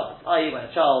use on Shabbos. I.e., when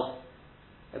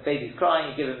a baby's crying,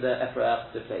 you give him the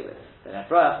Efrach to play with. Then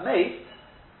Efrach Meis,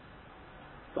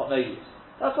 got no use.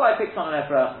 That's why I picked on an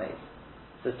Efrach Meis.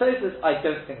 So Tosfos, I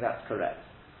don't think that's correct.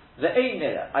 The Ein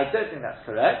Nira, I don't think that's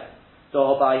correct.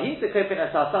 So, by he's the Kopin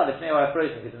as Hasad, if Neo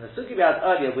frozen, because in the Suki we had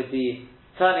earlier with the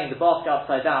turning the basket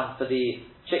upside down for the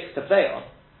chicks to play on,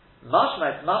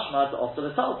 Mashma is also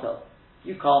the Saltel.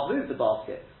 You can't move the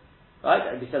basket. Right?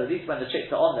 And we said at least when the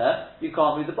chicks are on there, you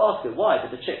can't move the basket. Why?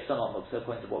 But the chicks are not muksa,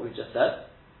 according to what we've just said.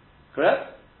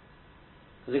 Correct?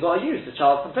 Because they've got a use, the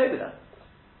child can play with them.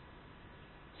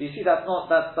 So you see that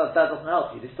doesn't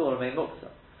help you, they still remain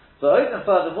muksa. But even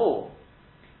furthermore,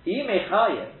 if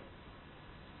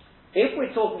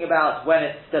we're talking about when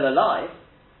it's still alive,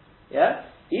 yeah?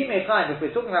 If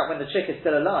we're talking about when the chick is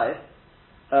still alive,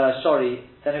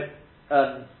 then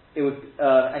it would,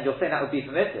 and you're saying that would be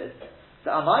permitted. So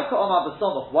Amaika Omar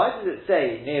B'Somoch, why does it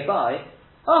say nearby?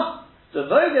 So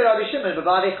Moed Rabbi Shimon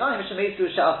b'Badei Chaim Shemeisu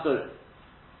Sha'aftur.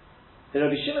 The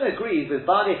Rabbi Shimon agrees with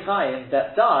Badei Chaim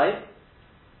that die,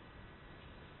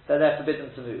 so they're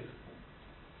forbidden to move.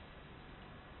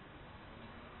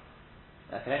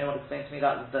 Now, can anyone explain to me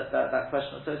that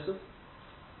question of Tosfos?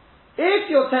 If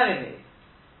you're telling me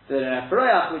that an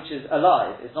Ephraim which is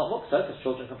alive is not muksa, because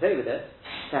children can play with it,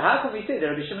 so how can we say that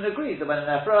Rabbi Shimon agrees that when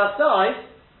an Ephraim dies,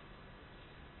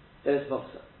 that it's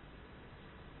muksa?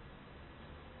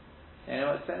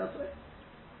 Anyone explain that to me?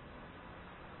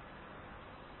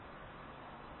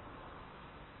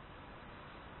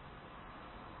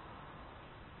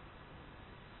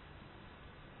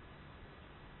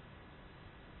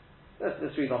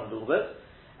 Let's read on a little bit.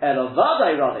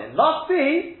 Elavadai rather, it must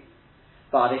be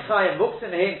that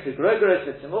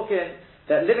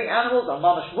living animals are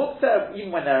mamash mukta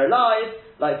even when they're alive,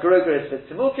 like grogeres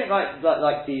v'tzimukim,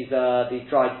 like these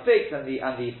dried figs and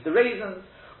the raisins.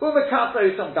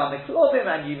 Umekato some gamik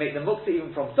and you make the mukta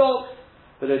even from dogs.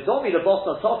 But the domi the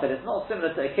bossa tofet, it's not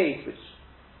similar to a case which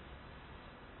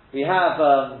we have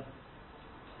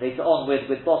later on with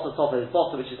bossa tofet, is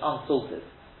bossa which is unsalted.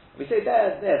 We say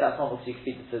there, that's not mukta, you can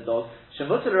feed it to the dog.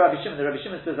 Shemuta the Rabbi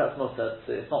Shimon says that's mukta,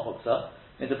 so it's not mukta.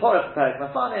 In the Porach Perek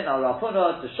Mafanin, al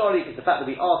Rapuna, the Shori, is the fact that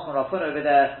we ask on Rapuna over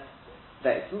there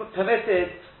that it's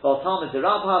permitted, while Talmud the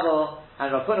Rav Havo,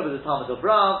 and Rapuna was the Talmud of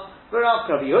Rav, where Rav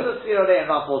Rabbi Yehuda Sfirole, and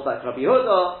Rav was like Rabbi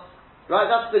Yehuda. Right,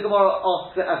 that's the Gemara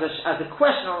asks as a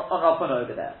question on Rapuna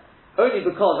over there. Only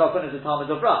because Rapuna is the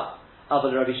Talmud of Rav. But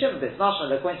Rabbi Shimon, it's Mashma,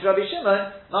 according to Rabbi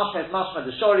Shimon, Mashma is Mashma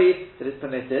the Shori, that it's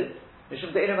permitted.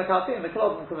 Mishum Te'inu Makasim, the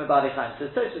Kolov Kume Badi Chaim. So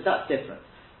that's different.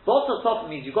 Bosa top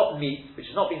means you've got meat which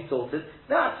has not been salted.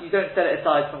 That you don't set it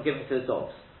aside from giving to the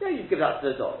dogs. Yeah, you give that to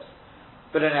the dogs.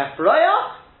 But an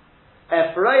Ephraim,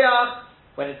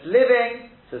 when it's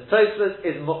living, says Tosfos,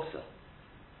 is muksa.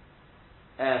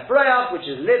 Ephraim, which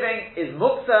is living, is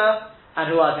muksa, and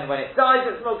who I think when it dies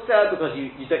it's muksa because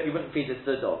you wouldn't feed it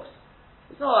to the dogs.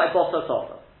 It's not like bosa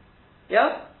tofa.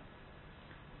 Yeah?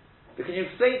 But can you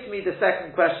explain to me the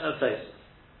second question of Tosfos?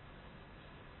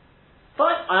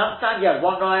 Fine, I understand you had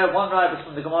one raya was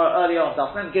from the Gemara earlier on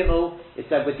Daf Mem Gimel. It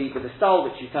said with the stole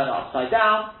which you turn it upside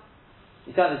down.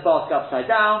 You turn this basket upside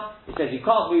down. It says you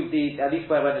can't move at least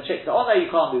when the chicks are on there,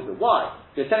 you can't move it. Why?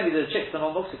 If you're telling me that the chicks are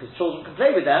not muksa because children can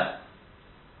play with them,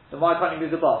 then why can't you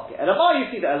move the basket? And why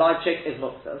you see that a live chick is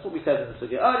muksa. That's what we said in the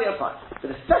sugya earlier, fine. But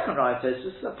the second raya says,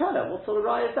 just a pella, what sort of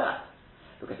raya is that?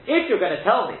 Because if you're going to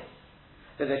tell me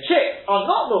that the chicks are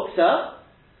not muksa,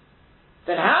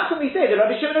 then how can we say that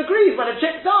Rabbi Shimon agrees when a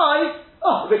chick dies,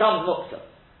 it becomes muksa?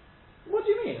 What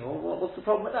do you mean? What's the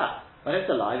problem with that? When it's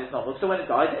alive, it's not muksa. When it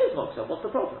dies, it is muksa. What's the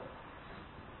problem?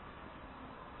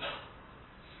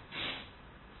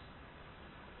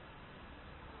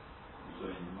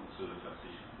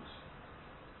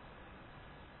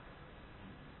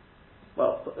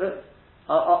 Well,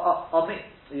 I'll make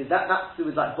that's to do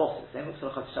with like bosses. Same muksa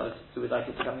l'chashishav is to do with like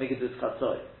it's like a migadus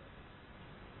katzoi.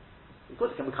 Of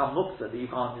course, it can become muksa that you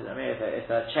can't. I mean, if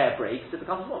a chair breaks, it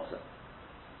becomes muksa.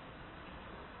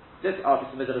 This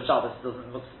obviously, the middle of Shabbos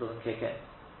muksa doesn't kick in.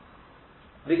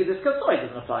 Because this katsoi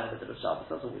doesn't apply in the middle of Shabbos.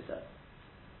 That's what we said.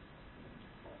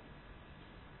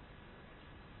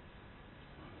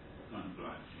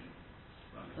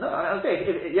 No, I'm saying,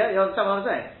 you understand what I'm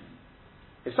saying?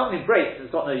 If something breaks and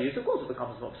it's got no use, of course it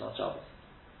becomes muksa on Shabbos.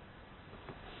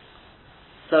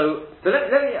 So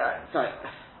let me. I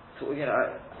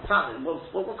found what's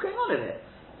going on in it.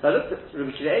 So I looked at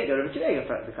Rabbi Chilega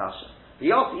for the kasha.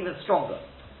 He asked even stronger.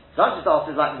 So I just asked,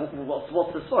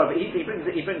 what's the story? But he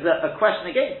brings a question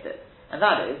against it, and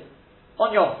that is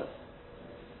on Yom Tov.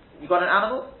 You got an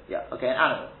animal? Yeah, okay, an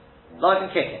animal, live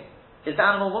and kicking. Is the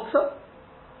animal muksa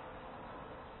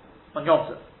on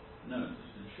Yom Tov? No,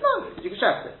 because you can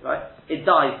check it, right? It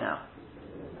dies now.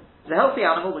 It's a healthy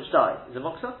animal which dies. Is it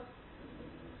muksa?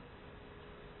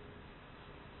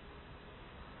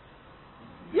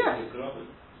 Yeah.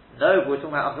 No, but I'm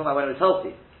talking about when it was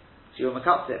healthy. So you were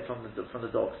makatze it from the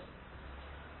dogs.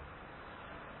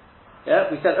 Yeah,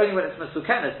 we said only when it's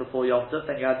masukenes before Yom Tov,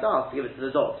 then you had das to give it to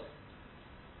the dogs.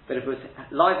 But if it was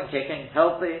live and kicking,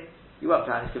 healthy, you weren't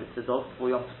planning to give it to the dogs before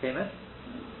Yom Tov came in.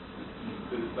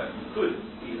 You could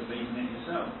even it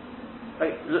yourself.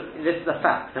 Right, look, this is a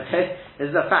fact. Okay, this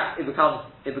is a fact. If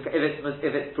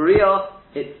it's bria,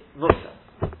 it's muksa.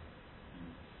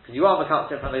 Because you are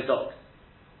makatze from those dogs.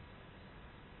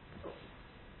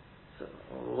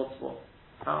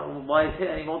 Why is it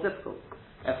any more difficult?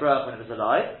 Ephraim, when it was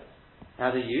alive,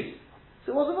 had a use,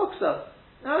 so it wasn't muksa.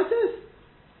 Now it is.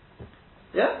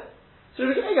 Yeah? So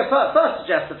we can make a first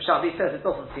suggestion of Pshat. He says it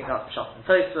doesn't seem like Pshat and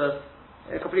Tosfos.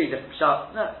 A completely different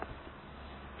Pshat. No.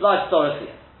 Life story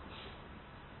here.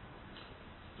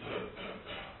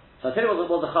 So I'll tell you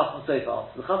what the Chasam Sofer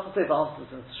answers. The Chasam Sofer answers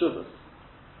in Shuvas.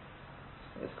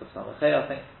 It's Kosam Achei, I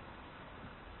think.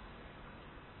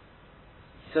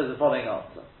 He says the following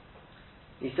answer.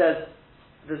 He says,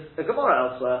 there's a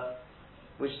Gemara elsewhere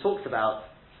which talks about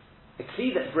a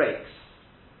kli that breaks,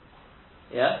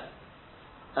 yeah,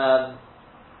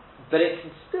 but it's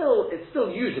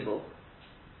still usable,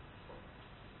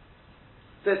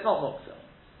 so it's not muksa.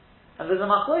 And there's a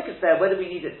machlokes there whether we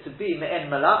need it to be me'en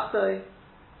malachtai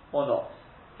or not.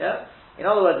 Yeah. In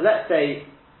other words, let's say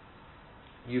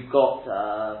you've got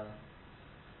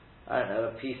I don't know,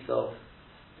 a piece of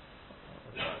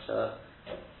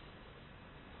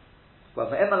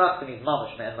me'en malachtai means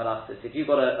mamash me'en malachtai. If you've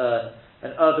got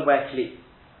an earthenware kli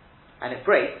and it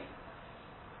breaks,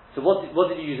 so what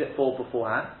did you use it for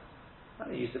beforehand?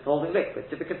 Well, you used it for holding liquid.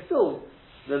 So because still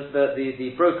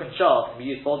the broken shard can be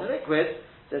used for holding liquid,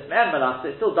 so it's me'en malachtai,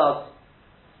 it still does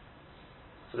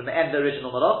sort of me'en the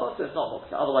original malacha, so it's not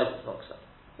muksa, otherwise it's muksa.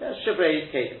 Yeah,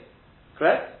 shivrei kelim.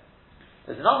 Correct?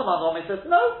 There's another man who says,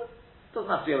 no, it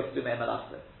doesn't have to be able to do me'en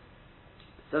malachtai.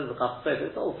 Says the Chacham Sofer,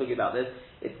 it's all talking about this,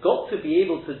 it's got to be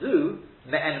able to do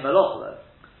me'en malacha though.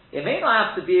 It may not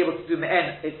have to be able to do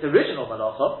me'en its original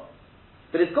malacha,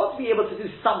 but it's got to be able to do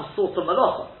some sort of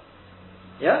malacha.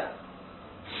 Yeah?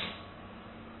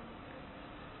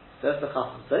 Says the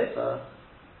Chacham Sofer,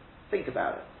 think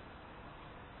about it.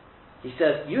 He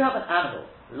says, you have an animal,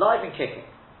 live and kicking,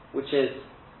 which is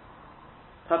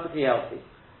perfectly healthy.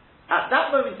 At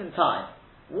that moment in time,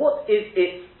 what is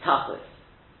its tachlis?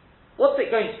 What's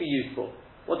it going to be used for?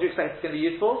 What do you expect it's going to be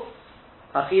used for?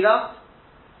 Achila?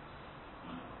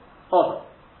 Odor.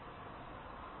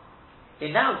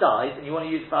 It now dies, and you want to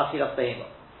use it for Achila Behemah.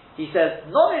 He says,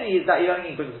 not only is that, you don't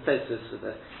need to bring the Tosfos for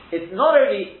this, it's not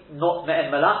only not me'en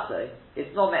malachtai,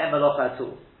 it's not me'en malacha at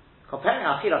all. Comparing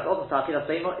Achilas Odom to Achilas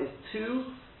Behemah is two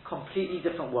completely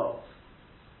different worlds.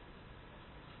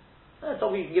 That's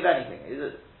not you can give anything.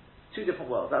 It's two different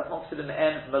worlds. That's not considered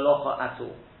me'en malacha at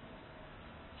all.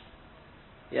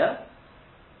 Yeah?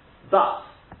 But,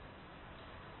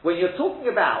 when you're talking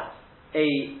about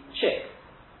a chick,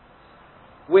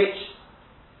 which,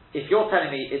 if you're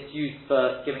telling me it's used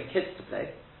for giving kids to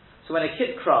play, so when a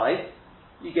kid cries,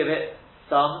 you give it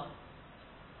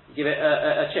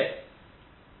a chick.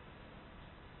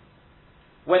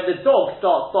 When the dog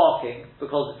starts barking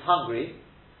because it's hungry,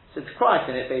 so it's cries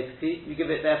in it basically, you give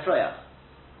it their freya.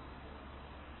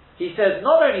 He says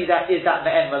not only that is that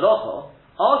me'en malacha,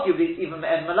 arguably it's even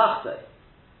me'en malachtai.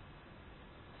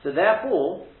 So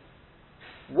therefore,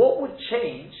 what would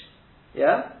change,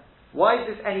 yeah? Why is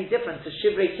this any different to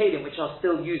shivrei kelim, which are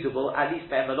still usable, at least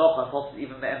me'en malacha and possibly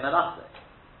even me'en malachtai?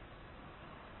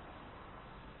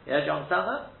 Yeah, do you understand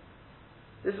that?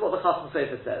 This is what the Chacham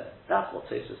Sofer says. That's what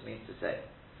Tosfos means to say.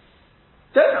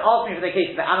 Don't ask me for the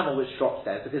case of the animal which drops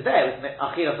dead, because there it's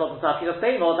Achilas Odom to Achilas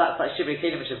Behemah, that's like shivrei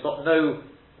kelim, which has got no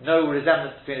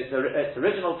resemblance between its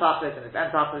original tachlis and its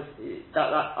end tachlis. That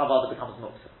avada becomes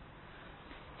muksa.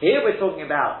 Here we're talking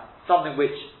about something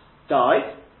which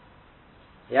died.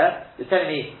 Yeah, you're telling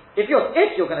me if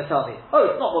you're going to tell me, oh,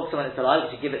 it's not muksa when it's alive,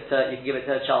 you can give it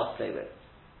to a child to play with.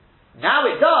 Now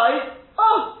it dies.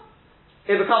 Oh,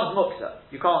 it becomes muksa.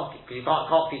 You can't feed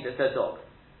it to a dog.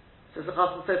 So the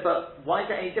Chacham Sofer, why is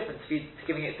there any difference to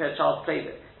giving it to a child to play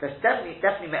with? There's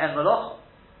definitely me'en malacha.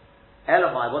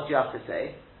 Elamai, what do you have to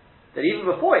say? That even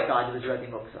before it died, it was already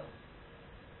muksa.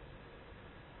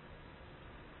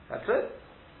 That's it.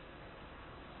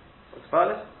 What's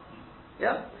the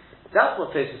Yeah? That's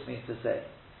what Tosfos means to say.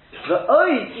 The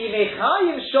oid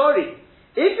imechayim shori.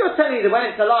 If you're telling me that when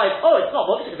it's alive, oh, it's not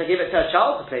muksa because I give it to a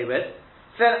child to play with,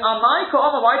 then amai ko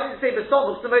amar, why did it say b'stom?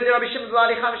 What's the mode of Rabbi Shimon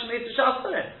b'ali chamish meis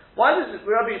t'shasparin? Why does we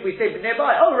say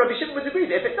nearby? Oh, Rabbi Shimon would agree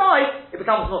that if it dies, it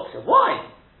becomes muksa. Why?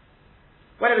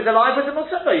 When it was alive, was it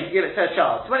muksa? No, you can give it to a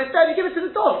child. So when it's dead, you give it to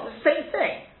the dog. It's the same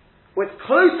thing. Well, it's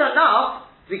close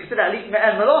enough to be considered at least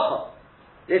me'en malacha.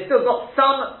 It's still got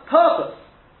some purpose.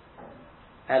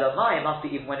 Elamai, it must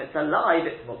be even when it's alive,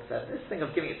 it's muksa. This thing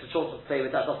of giving it to children to play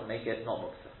with, that doesn't make it not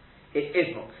muksa. It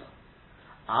is muksa.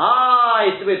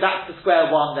 So we're back to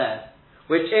square one then.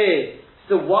 Which is,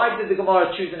 so why did the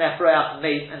Gemara choose an Ephraim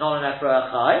mate and not an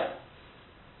Ephraim chai?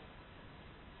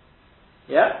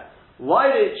 Yeah? Why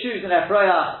did it choose an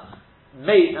Ephraim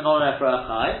mate and not an Ephraim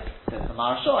chai? Says the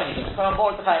Marashah, and you can come on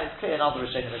board the chai, it's clear in other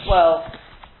Rishonim as well.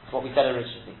 It's what we said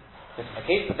originally. Because in the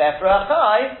case of the Ephraim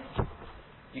chai,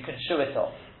 you can shoo it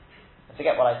off. I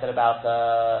forget what I said about,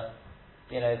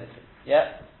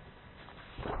 yeah?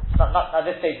 At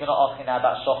this stage we're not asking now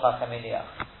about Shochach Haminiach.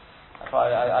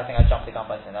 I think I jumped the gun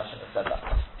by saying I shouldn't have said that.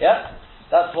 Yeah?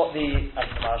 That's what the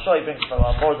Marashah brings from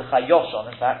Mordechai Yoshon,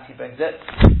 in fact, he brings it.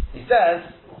 He says,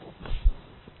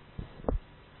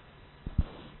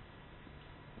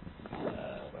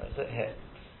 where is it? Here.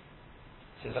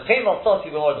 He says, V'chein al Toti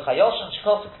Mordechai Yoshon,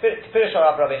 Shekos K'pirish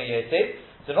Harav Rabbeinu Yosef,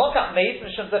 So not got made from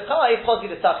Shum Zechai, Posi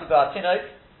the Sachi Baratinok.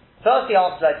 First he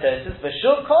answers like Tosis,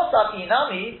 V'shuv Kosav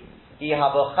Inami,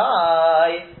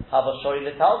 Habochai, Haboshori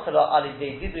Letaltala, Ali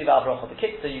Dibri Vavrocha the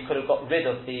kick, so you could have got rid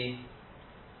of the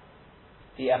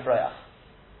Ephraim.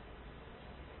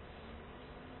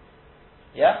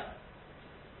 Yeah?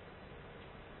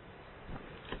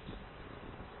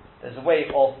 There's a way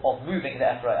of moving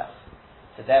the Ephraim.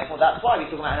 So therefore that's why we're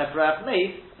talking about an Ephraim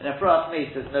mace. An Ephraim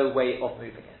mace, there's no way of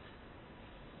moving it.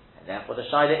 And therefore the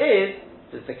Shaila is,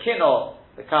 there's the Kinor,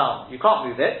 the Kam, you can't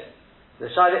move it. The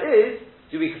Shaila is,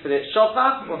 do we consider it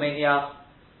Shofach or Meniach?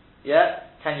 Yeah?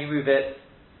 Can you move it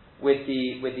with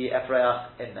the Ephraim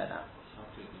in there now? How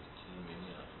did it consider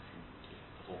Meniach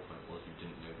if the whole point was you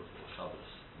didn't know before Shabbos,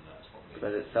 and that's what made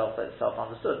Because it's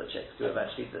self-understood that chicks do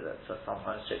eventually do that, so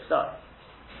sometimes chicks die.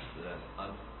 So then,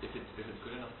 if it's good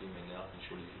enough to be Meniach, then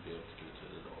surely you should be able to give it to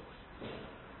the dog.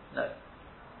 No.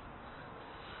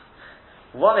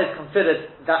 One is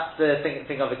considered, that's the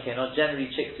thing of a kin, or generally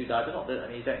chicks who die, but not, I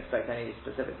mean, you don't expect any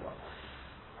specific one.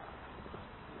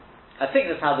 I think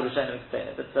that's how the Rishonim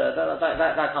explain it, but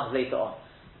that comes later on.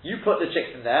 You put the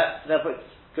chicks in there, therefore it's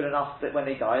good enough that when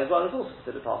they die as well, it's also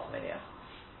considered part of Miniach.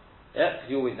 Yeah, because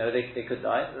you always know they could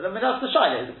die. I mean, that's the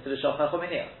Shaila, is it considered Shofach or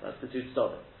Miniach? That's the two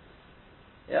stories.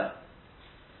 Yeah?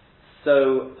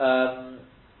 So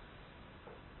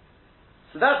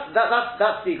that's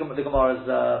the Gemara's,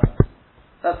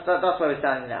 that's where we're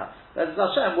standing now. As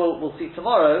Hashem, we'll see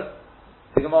tomorrow,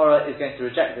 the Gemara is going to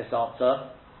reject this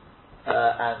answer,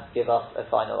 and give us a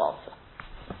final answer.